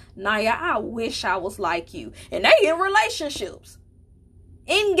me, Naya, I wish I was like you. And they in relationships.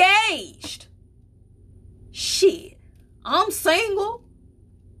 Engaged. Shit. I'm single.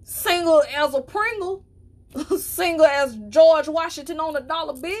 Single as a Pringle. Single as George Washington on a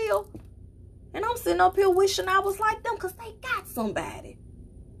dollar bill. And I'm sitting up here wishing I was like them because they got somebody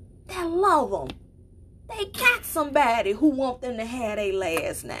that love them. They got somebody who want them to have their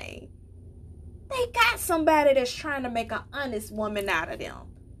last name. They got somebody that's trying to make an honest woman out of them.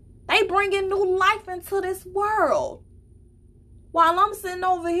 They bringing new life into this world. While I'm sitting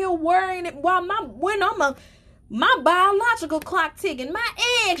over here worrying, while my biological clock ticking, my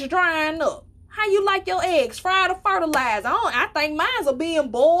eggs drying up. How you like your eggs? Fried or fertilized? I think mine's are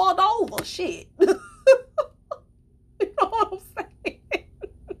being boiled over. Shit. You know what I'm saying?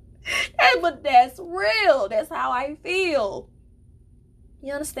 Hey, but that's real. That's how I feel.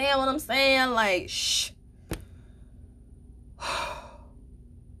 You understand what I'm saying? Like, shh.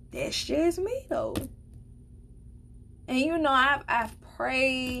 That's just me, though. And you know, I've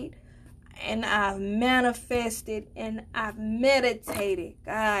prayed and I've manifested and I've meditated.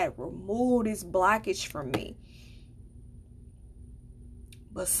 God, remove this blockage from me.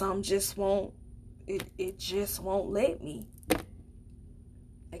 But some just won't. It just won't let me.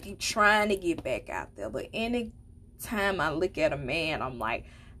 I keep trying to get back out there, but any time I look at a man, I'm like,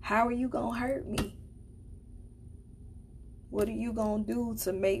 how are you gonna hurt me? What are you gonna do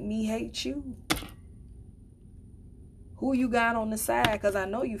to make me hate you? Who you got on the side? Because I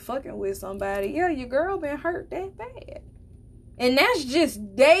know you fucking with somebody. Yeah, your girl been hurt that bad. And that's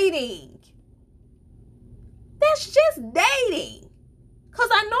just dating. That's just dating. Because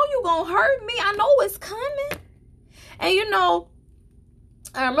I know you gonna hurt me. I know it's coming. And you know,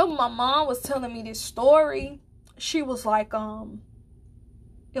 I remember my mom was telling me this story. She was like,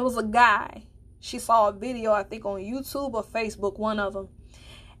 it was a guy. She saw a video, I think on YouTube or Facebook, one of them.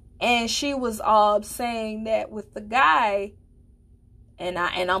 And she was saying that with the guy, and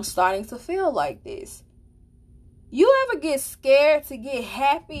I'm starting to feel like this. You ever get scared to get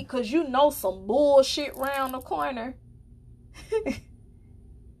happy because you know some bullshit round the corner?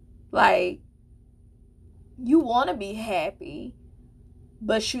 Like, you want to be happy,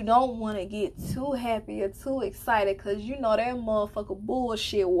 but you don't want to get too happy or too excited because you know that motherfucker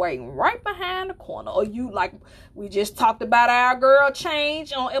bullshit waiting right behind the corner. Or you, like we just talked about our girl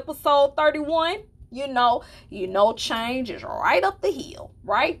Change on episode 31. You know Change is right up the hill,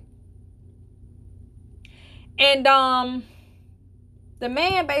 right? And the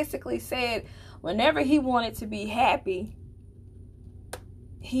man basically said whenever he wanted to be happy,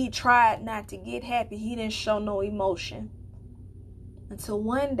 he tried not to get happy. He didn't show no emotion. Until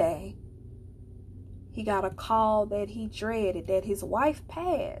one day, he got a call that he dreaded, that his wife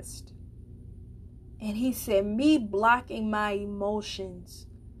passed. And he said, me blocking my emotions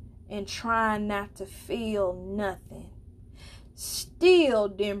and trying not to feel nothing still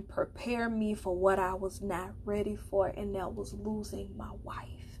didn't prepare me for what I was not ready for, and that was losing my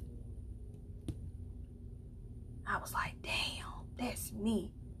wife. I was like, damn, that's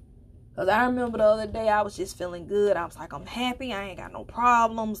me. Because I remember the other day I was just feeling good. I was like, I'm happy. I ain't got no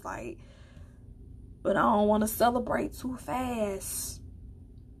problems. Like, but I don't want to celebrate too fast,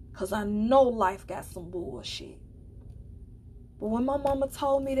 because I know life got some bullshit. But when my mama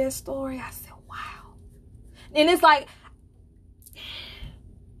told me that story, I said, wow. And it's like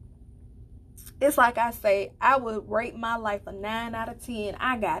I say, I would rate my life a 9 out of 10.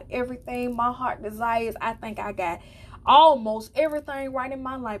 I got everything my heart desires. I think I got almost everything right in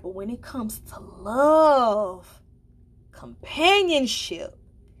my life. But when it comes to love, companionship,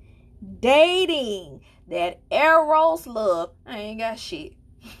 dating, that Eros love, I ain't got shit.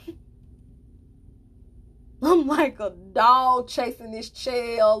 I'm like a dog chasing its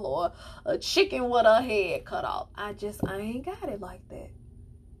tail or a chicken with her head cut off. I ain't got it like that.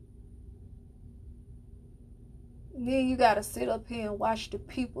 Then you got to sit up here and watch the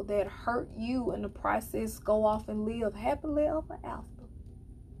people that hurt you in the process go off and live happily ever after,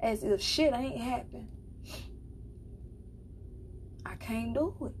 as if shit ain't happened. I can't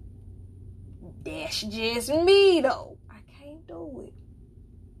do it. That's just me, though. I can't do it.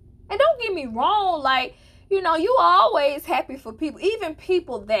 And don't get me wrong, like, you know, you always happy for people, even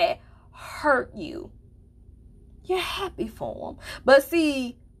people that hurt you. You're happy for them. But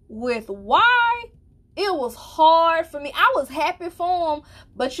see, with why, it was hard for me. I was happy for him,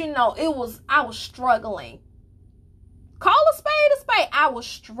 but you know, I was struggling. Call a spade. I was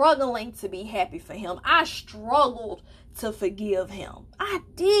struggling to be happy for him. I struggled to forgive him. I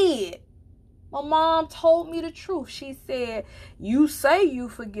did. My mom told me the truth. She said, you say you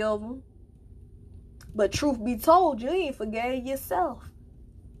forgive him, but truth be told, you ain't forgave yourself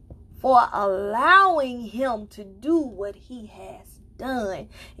for allowing him to do what he has done.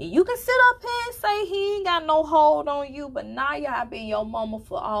 And you can sit up here and say he ain't got no hold on you, but now I've been your mama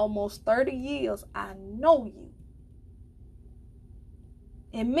for almost 30 years. I know you.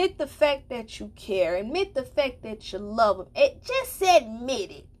 Admit the fact that you care. Admit the fact that you love him. Just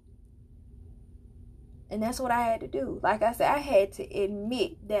admit it. And that's what I had to do. Like I said, I had to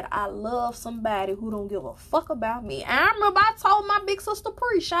admit that I love somebody who don't give a fuck about me. And I remember I told my big sister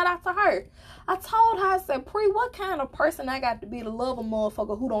Pre, shout out to her. I told her, I said, Pre, what kind of person I got to be to love a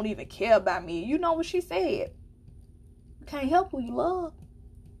motherfucker who don't even care about me? You know what she said? You can't help who you love.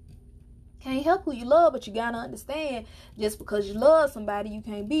 Can't help who you love, but you got to understand, just because you love somebody, you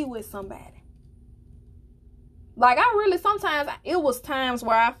can't be with somebody. Like, sometimes, it was times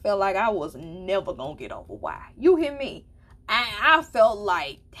where I felt like I was never going to get over why. You hear me? I felt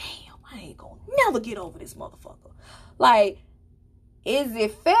like, damn, I ain't going to never get over this motherfucker. Like, is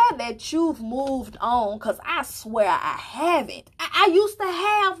it fair that you've moved on? Because I swear I haven't. I used to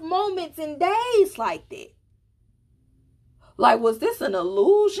have moments and days like that. Like, was this an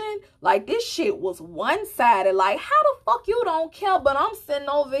illusion? Like, this shit was one-sided. Like, how the fuck you don't care, but I'm sitting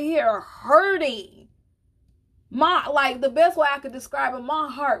over here hurting? The best way I could describe it, my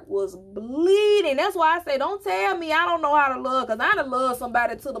heart was bleeding. That's why I say, don't tell me I don't know how to love, because I done loved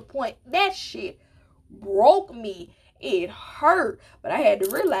somebody to the point that shit broke me. It hurt. But I had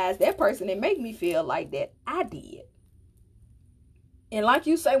to realize that person didn't make me feel like that. I did. And like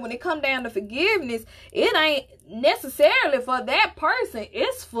you say, when it come down to forgiveness, it ain't necessarily for that person.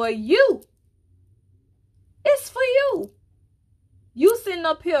 It's for you. It's for you. You sitting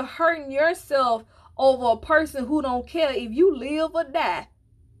up here hurting yourself over a person who don't care if you live or die.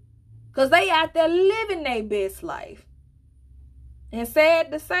 Because they out there living their best life. And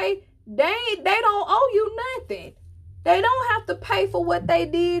sad to say, they don't owe you nothing. They don't have to pay for what they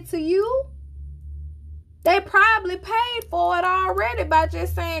did to you. They probably paid for it already by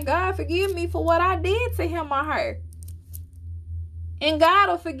just saying, God, forgive me for what I did to him or her. And God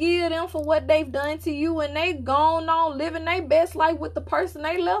will forgive them for what they've done to you, and they gone on living their best life with the person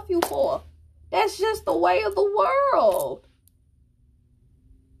they left you for. That's just the way of the world.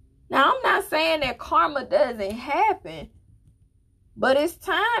 Now, I'm not saying that karma doesn't happen, but it's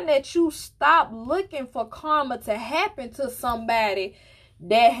time that you stop looking for karma to happen to somebody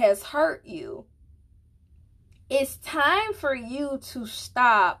that has hurt you. It's time for you to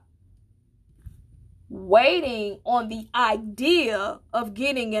stop waiting on the idea of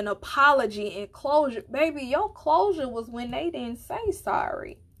getting an apology and closure. Baby, your closure was when they didn't say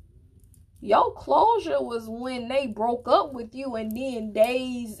sorry. Your closure was when they broke up with you, and then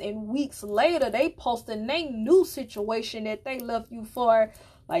days and weeks later, they posted their new situation that they left you for.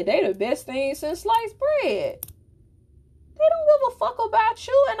 Like, they the best thing since sliced bread. They don't give a fuck about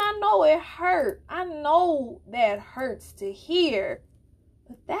you, and I know it hurt. I know that hurts to hear,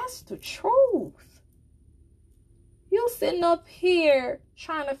 but that's the truth. You sitting up here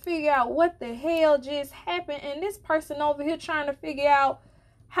trying to figure out what the hell just happened, and this person over here trying to figure out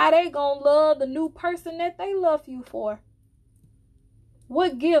how they gonna love the new person that they love you for.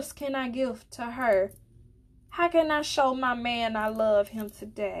 What gifts can I give to her? How can I show my man I love him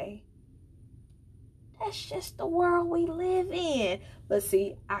today? That's just the world we live in. But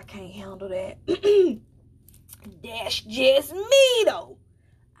see, I can't handle that. That's just me, though.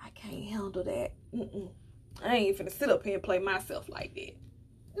 I can't handle that. I ain't finna sit up here and play myself like that.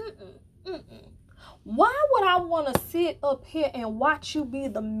 Why would I want to sit up here and watch you be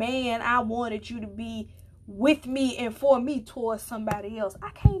the man I wanted you to be with me and for me towards somebody else? I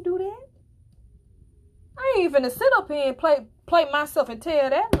can't do that. I ain't finna sit up here and play myself and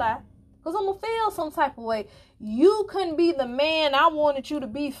tell that lie. Because I'm going to feel some type of way. You couldn't be the man I wanted you to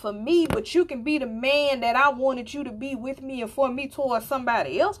be for me, but you can be the man that I wanted you to be with me and for me towards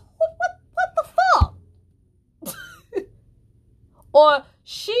somebody else. What the fuck? Or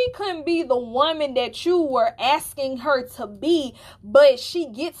she couldn't be the woman that you were asking her to be, but she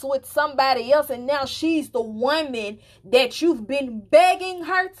gets with somebody else and now she's the woman that you've been begging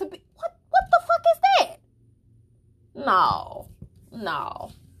her to be. What the fuck is that? No.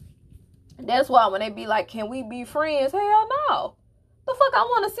 That's why when they be like, can we be friends? Hell no. The fuck I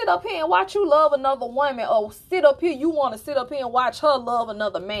want to sit up here and watch you love another woman, or sit up here, you want to sit up here and watch her love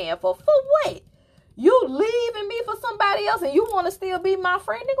another man for what? You leaving me for somebody else and you want to still be my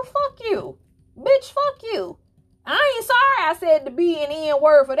friend? Nigga, fuck you. Bitch, fuck you. I ain't sorry I said the B and N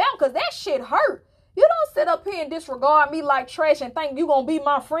word for that, because that shit hurt. You don't sit up here and disregard me like trash and think you gonna be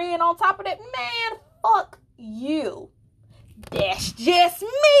my friend on top of that. Man, fuck you. That's just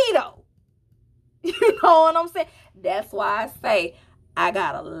me, though. You know what I'm saying? That's why I say I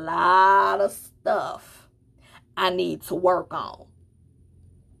got a lot of stuff I need to work on.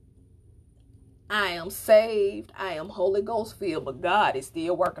 I am saved. I am Holy Ghost filled, but God is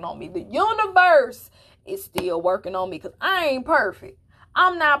still working on me. The universe is still working on me, because I ain't perfect.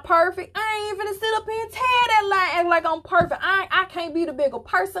 I'm not perfect. I ain't even sit up here and tell that lie, act like I'm perfect. I can't be the bigger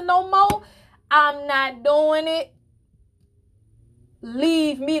person no more. I'm not doing it.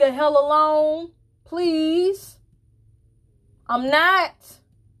 Leave me the hell alone, please. I'm not.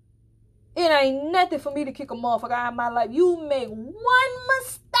 It ain't nothing for me to kick a motherfucker out of my life. You make one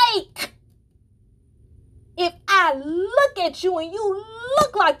mistake. If I look at you and you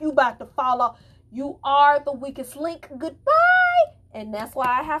look like you about to fall off, you are the weakest link. Goodbye. And that's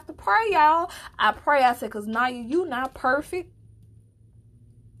why I have to pray, y'all. I pray, I said, because Naya, you not perfect.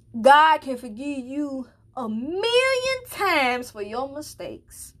 God can forgive you 1,000,000 times for your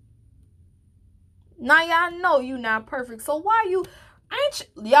mistakes. Naya, I know you not perfect. So why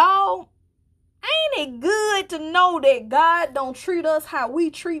y'all, ain't it good to know that God don't treat us how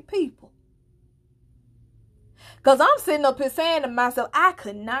we treat people? Because I'm sitting up here saying to myself, I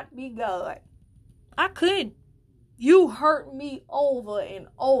could not be God. I couldn't. You hurt me over and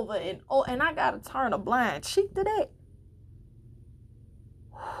over and over, and I got to turn a blind cheek to that.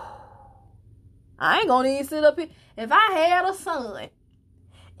 I ain't going to even sit up here. If I had a son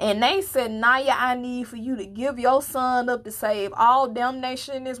and they said, Naya, I need for you to give your son up to save all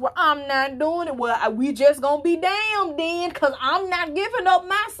damnation in this world, I'm not doing it. Well, we just going to be damned then, because I'm not giving up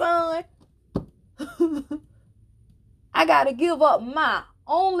my son. I got to give up my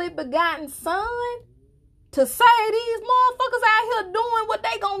only begotten son to save these motherfuckers out here doing what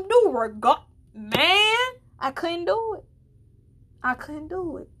they going to do. Man, I couldn't do it. I couldn't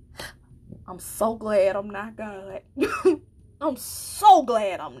do it. I'm so glad I'm not God. I'm so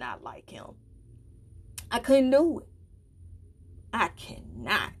glad I'm not like him. I couldn't do it. I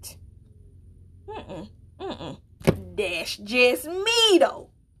cannot. That's just me, though.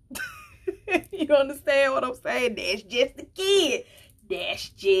 You understand what I'm saying? That's just the kid. That's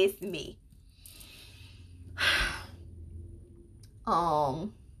just me. I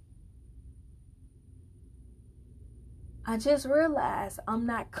just realized I'm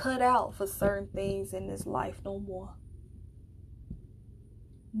not cut out for certain things in this life no more.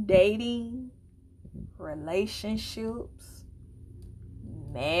 Dating, relationships,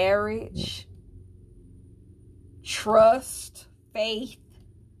 marriage, trust, faith.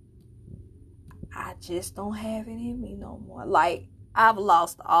 I just don't have it in me no more. Like, I've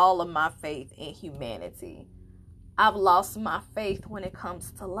lost all of my faith in humanity. I've lost my faith when it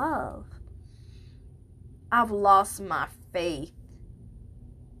comes to love. I've lost my faith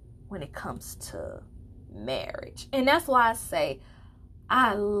when it comes to marriage. And that's why I say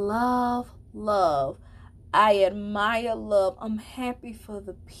I love love. I admire love. I'm happy for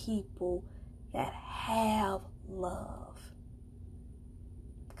the people that have love.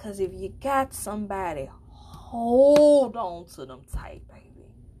 Because if you got somebody, hold on to them tight,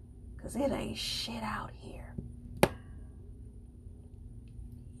 baby. Because it ain't shit out here.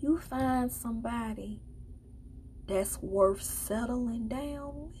 You find somebody that's worth settling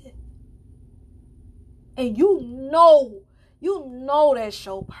down with. And you know that's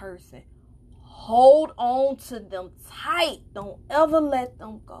your person. Hold on to them tight. Don't ever let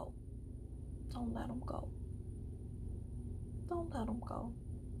them go. Don't let them go. Don't let them go.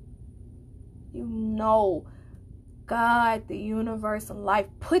 You know God, the universe, and life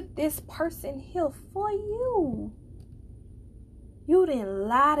put this person here for you. You didn't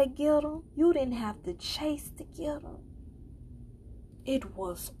lie to get them. You didn't have to chase to get them. It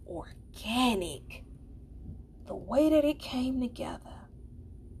was organic. The way that it came together.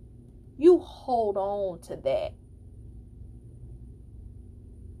 You hold on to that.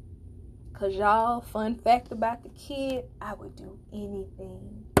 Because y'all, fun fact about the kid, I would do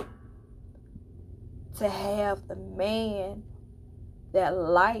anything to have the man that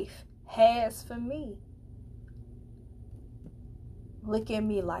life has for me. Look at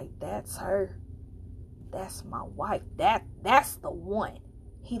me like, that's her. That's my wife. That's the one.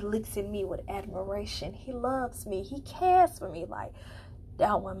 He looks at me with admiration. He loves me. He cares for me. Like,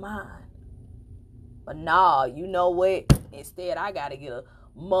 that one mine. But nah, you know what? Instead, I gotta get a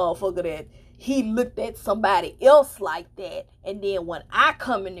motherfucker that he looked at somebody else like that. And then when I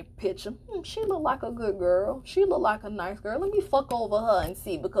come in the picture, she look like a good girl. She look like a nice girl. Let me fuck over her and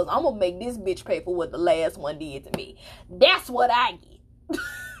see. Because I'm gonna make this bitch pay for what the last one did to me. That's what I get.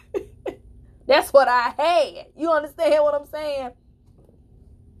 That's what I had. You understand what I'm saying?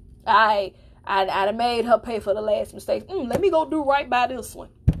 I made her pay for the last mistake. Let me go do right by this one.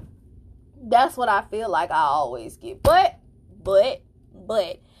 That's what I feel like I always get. But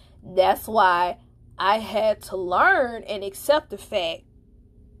that's why I had to learn and accept the fact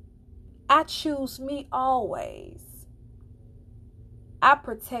I choose me always. I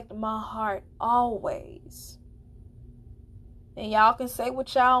protect my heart always. And y'all can say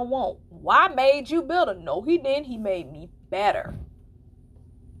what y'all want. Why made you better? No, he didn't. He made me better.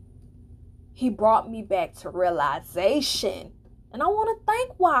 He brought me back to realization. And I want to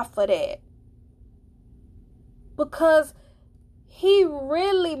thank why for that. Because he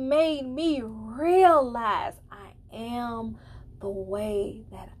really made me realize I am the way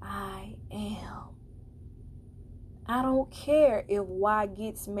that I am. I don't care if Y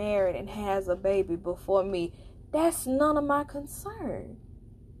gets married and has a baby before me. That's none of my concern.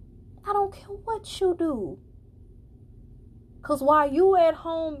 I don't care what you do. Because while you at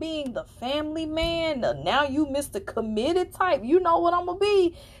home being the family man, now you Mr. Committed type, you know what I'm going to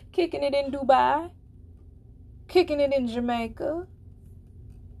be. Kicking it in Dubai. Kicking it in Jamaica.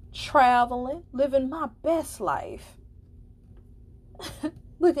 Traveling. Living my best life.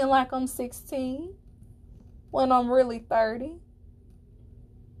 Looking like I'm 16. When I'm really 30.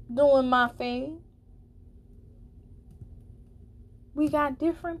 Doing my thing. We got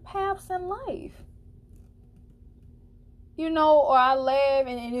different paths in life. You know, or I laugh,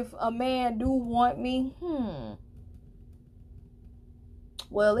 and if a man do want me,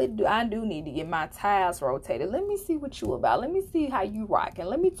 well, I do need to get my tires rotated. Let me see what you about. Let me see how you rocking.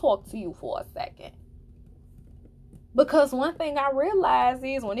 Let me talk to you for a second. Because one thing I realize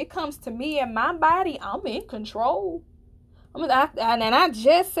is when it comes to me and my body, I'm in control. And I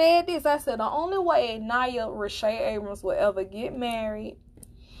just said this. I said the only way Naya Rashay Abrams will ever get married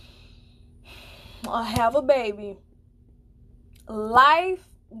or have a baby, life,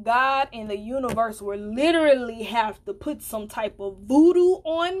 God, and the universe will literally have to put some type of voodoo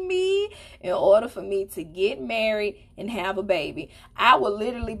on me in order for me to get married and have a baby. I would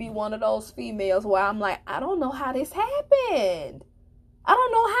literally be one of those females where I'm like, I don't know how this happened. I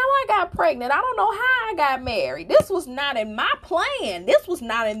don't know how I got pregnant. I don't know how I got married. This was not in my plan. This was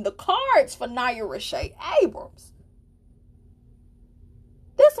not in the cards for Naya Rashay Abrams.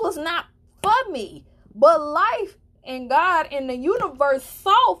 This was not for me. But life and God and the universe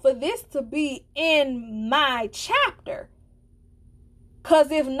saw for this to be in my chapter.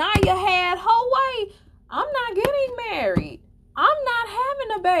 Because if Naya had her way, I'm not getting married. I'm not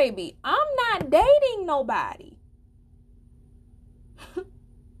having a baby. I'm not dating nobody.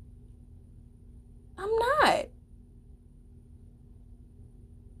 I'm not.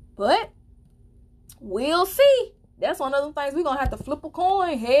 But we'll see. That's one of the things we're going to have to flip a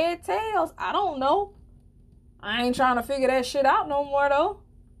coin, head, tails. I don't know. I ain't trying to figure that shit out no more, though.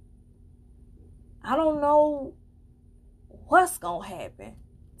 I don't know what's going to happen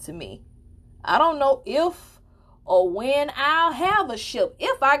to me. I don't know if or when I'll have a ship,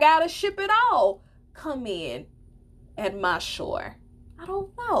 if I got a ship at all, come in at my shore. I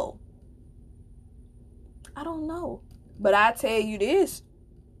don't know. I don't know. But I tell you this,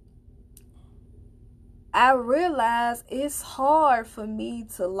 I realize it's hard for me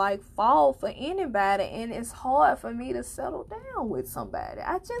to like fall for anybody, and it's hard for me to settle down with somebody.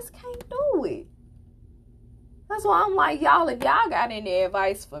 I just can't do it. That's why I'm like, y'all, if y'all got any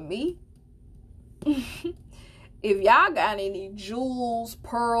advice for me, if y'all got any jewels,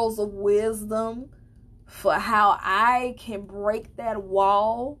 pearls of wisdom for how I can break that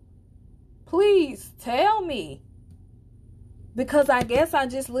wall, please tell me. Because I guess I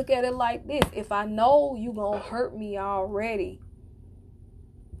just look at it like this. If I know you gonna hurt me already,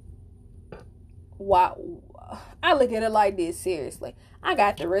 why? I look at it like this, seriously. I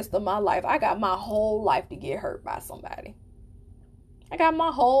got the rest of my life. I got my whole life to get hurt by somebody. I got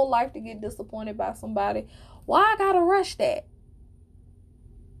my whole life to get disappointed by somebody. Why I gotta rush that?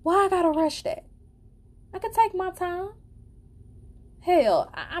 Why I gotta rush that? I could take my time.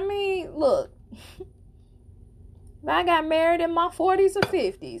 Hell, I mean, look. If I got married in my 40s or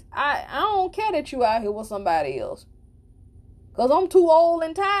 50s, I don't care that you out here with somebody else. Because I'm too old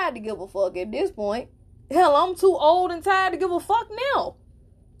and tired to give a fuck at this point. Hell, I'm too old and tired to give a fuck now.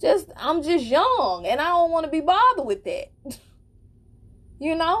 I'm just young, and I don't want to be bothered with that.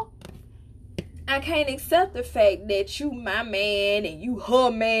 You know? I can't accept the fact that you my man, and you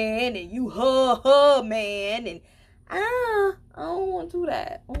her man, and you her man, and I don't want to do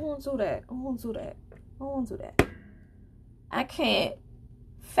that. I don't want to do that. I don't want to do that. I don't want to do that. I can't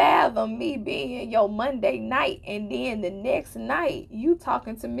fathom me being your Monday night and then the next night you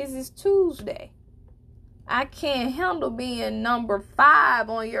talking to Mrs. Tuesday. I can't handle being number 5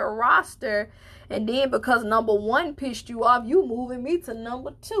 on your roster and then because number 1 pissed you off, you moving me to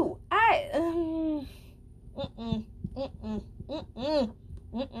number 2. I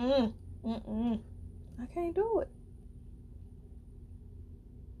can't do it.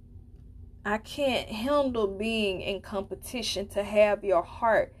 I can't handle being in competition to have your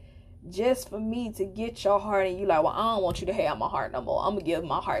heart just for me to get your heart. And you like, well, I don't want you to have my heart no more. I'm going to give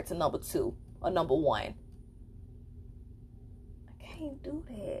my heart to number 2 or number 1. I can't do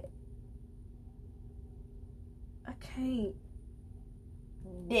that. I can't.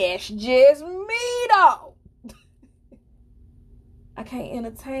 That's just me though. I can't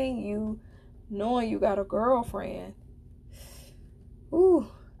entertain you knowing you got a girlfriend. Ooh.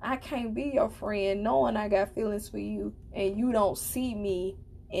 I can't be your friend knowing I got feelings for you and you don't see me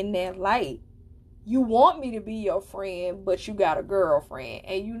in that light. You want me to be your friend, but you got a girlfriend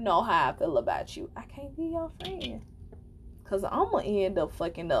and you know how I feel about you. I can't be your friend because I'm going to end up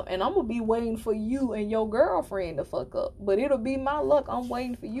fucking up and I'm going to be waiting for you and your girlfriend to fuck up. But it'll be my luck. I'm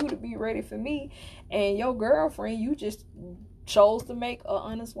waiting for you to be ready for me and your girlfriend, you just chose to make an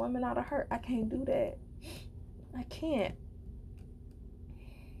honest woman out of her. I can't do that. I can't.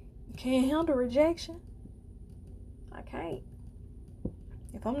 Can't handle rejection. I can't.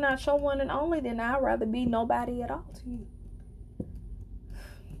 If I'm not your one and only, then I'd rather be nobody at all to you.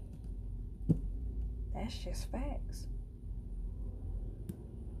 That's just facts.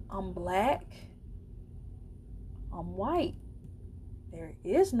 I'm black. I'm white. There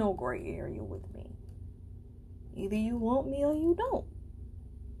is no gray area with me. Either you want me or you don't.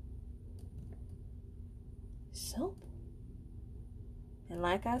 Simple. And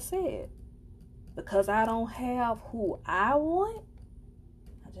like I said, because I don't have who I want,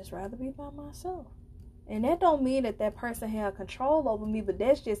 I just rather be by myself. And that don't mean that person have control over me, but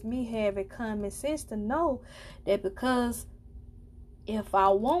that's just me having common sense to know that because if I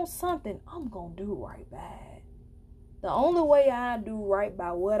want something, I'm going to do right by it. The only way I do right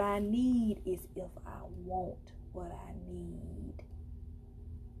by what I need is if I want what I need.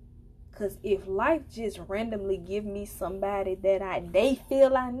 Because if life just randomly give me somebody that they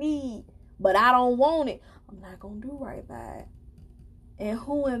feel I need, but I don't want it, I'm not going to do right by it. And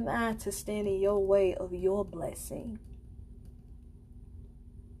who am I to stand in your way of your blessing?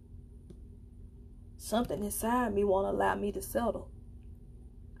 Something inside me won't allow me to settle.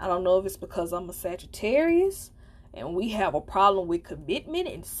 I don't know if it's because I'm a Sagittarius and we have a problem with commitment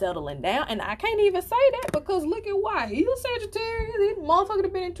and settling down. And I can't even say that because look at why. He's a Sagittarius. This motherfucker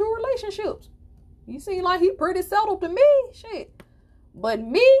have been in 2 relationships. He seem like he pretty settled to me. Shit. But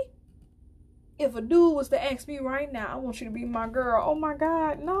me, if a dude was to ask me right now, I want you to be my girl. Oh my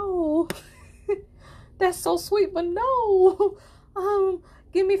God, no. That's so sweet, but no.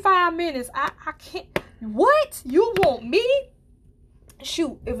 Give me 5 minutes. I can't. What? You want me?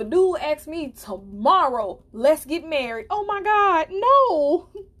 Shoot, if a dude asks me tomorrow, let's get married. Oh my God, no.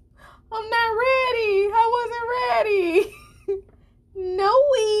 I'm not ready. I wasn't ready. No,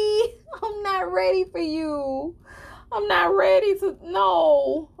 I'm not ready for you. I'm not ready to,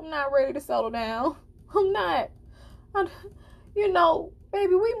 no, I'm not ready to settle down. I'm not. You know,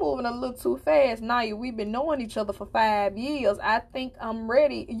 baby, we moving a little too fast. Naya, we've been knowing each other for 5 years. I think I'm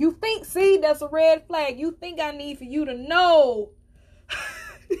ready. You think, see, that's a red flag. You think I need for you to know.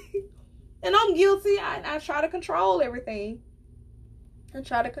 And I'm guilty. I try to control everything. I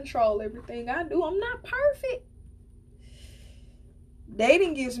try to control everything I do. I'm not perfect.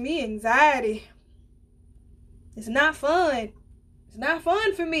 Dating gives me anxiety. It's not fun. It's not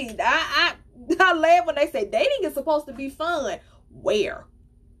fun for me. I laugh when they say dating is supposed to be fun. Where?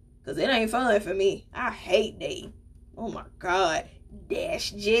 Because it ain't fun for me. I hate dating. Oh my God. That's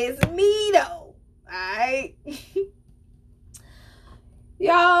just me though. Alright?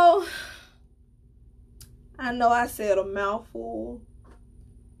 Y'all, I know I said a mouthful,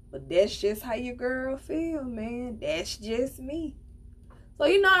 but that's just how your girl feel, man. That's just me. So,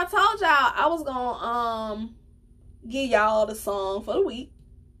 you know, I told y'all I was gonna give y'all the song for the week.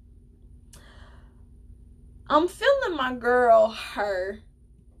 I'm feeling my girl her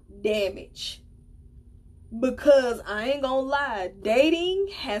damage, because I ain't gonna lie, dating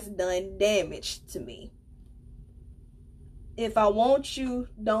has done damage to me. If I want you,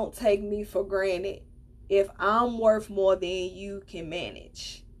 don't take me for granted. If I'm worth more than you can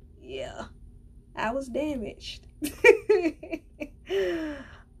manage. Yeah, I was damaged.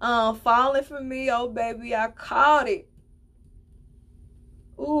 Falling for me, oh baby, I caught it.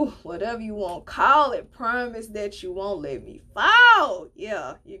 Ooh, whatever you want, call it. Promise that you won't let me fall.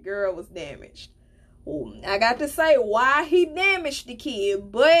 Yeah, your girl was damaged. Ooh, I got to say why he damaged the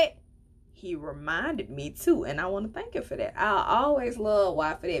kid, but he reminded me too, and I want to thank him for that. I always love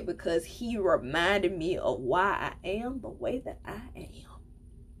why for that, because he reminded me of why I am the way that I am.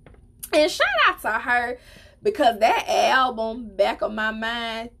 And shout out to her, because that album, Back of My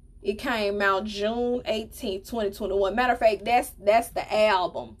Mind, it came out June 18th, 2021. Matter of fact, that's the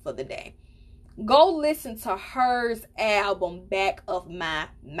album for the day. Go listen to her's album, Back of My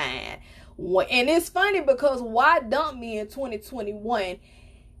Mind. And it's funny because why dump me in 2021?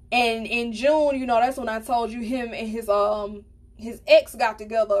 And in June, you know, that's when I told you him and his ex got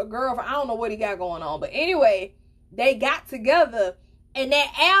together, a girlfriend. I don't know what he got going on. But anyway, they got together. And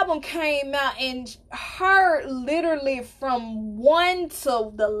that album came out, and her literally from one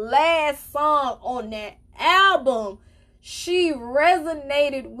to the last song on that album, she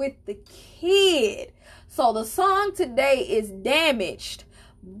resonated with the kid. So the song today is Damaged,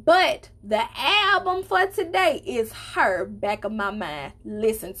 but the album for today is her, Back of My Mind.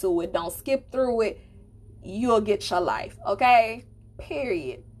 Listen to it. Don't skip through it. You'll get your life, okay?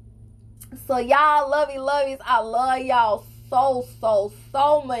 Period. So y'all, lovies, I love y'all so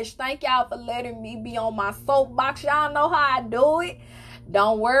much. Thank y'all for letting me be on my soapbox. Y'all know how I do it.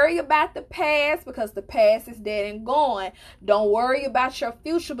 Don't worry about the past, because the past is dead and gone. Don't worry about your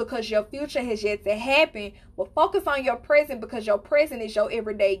future, because your future has yet to happen. But focus on your present, because your present is your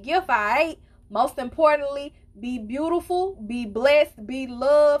everyday gift, alright? Most importantly, be beautiful, be blessed, be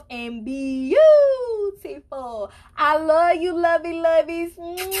loved, and be beautiful. I love you, lovies.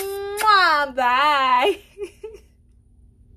 Mwah, bye.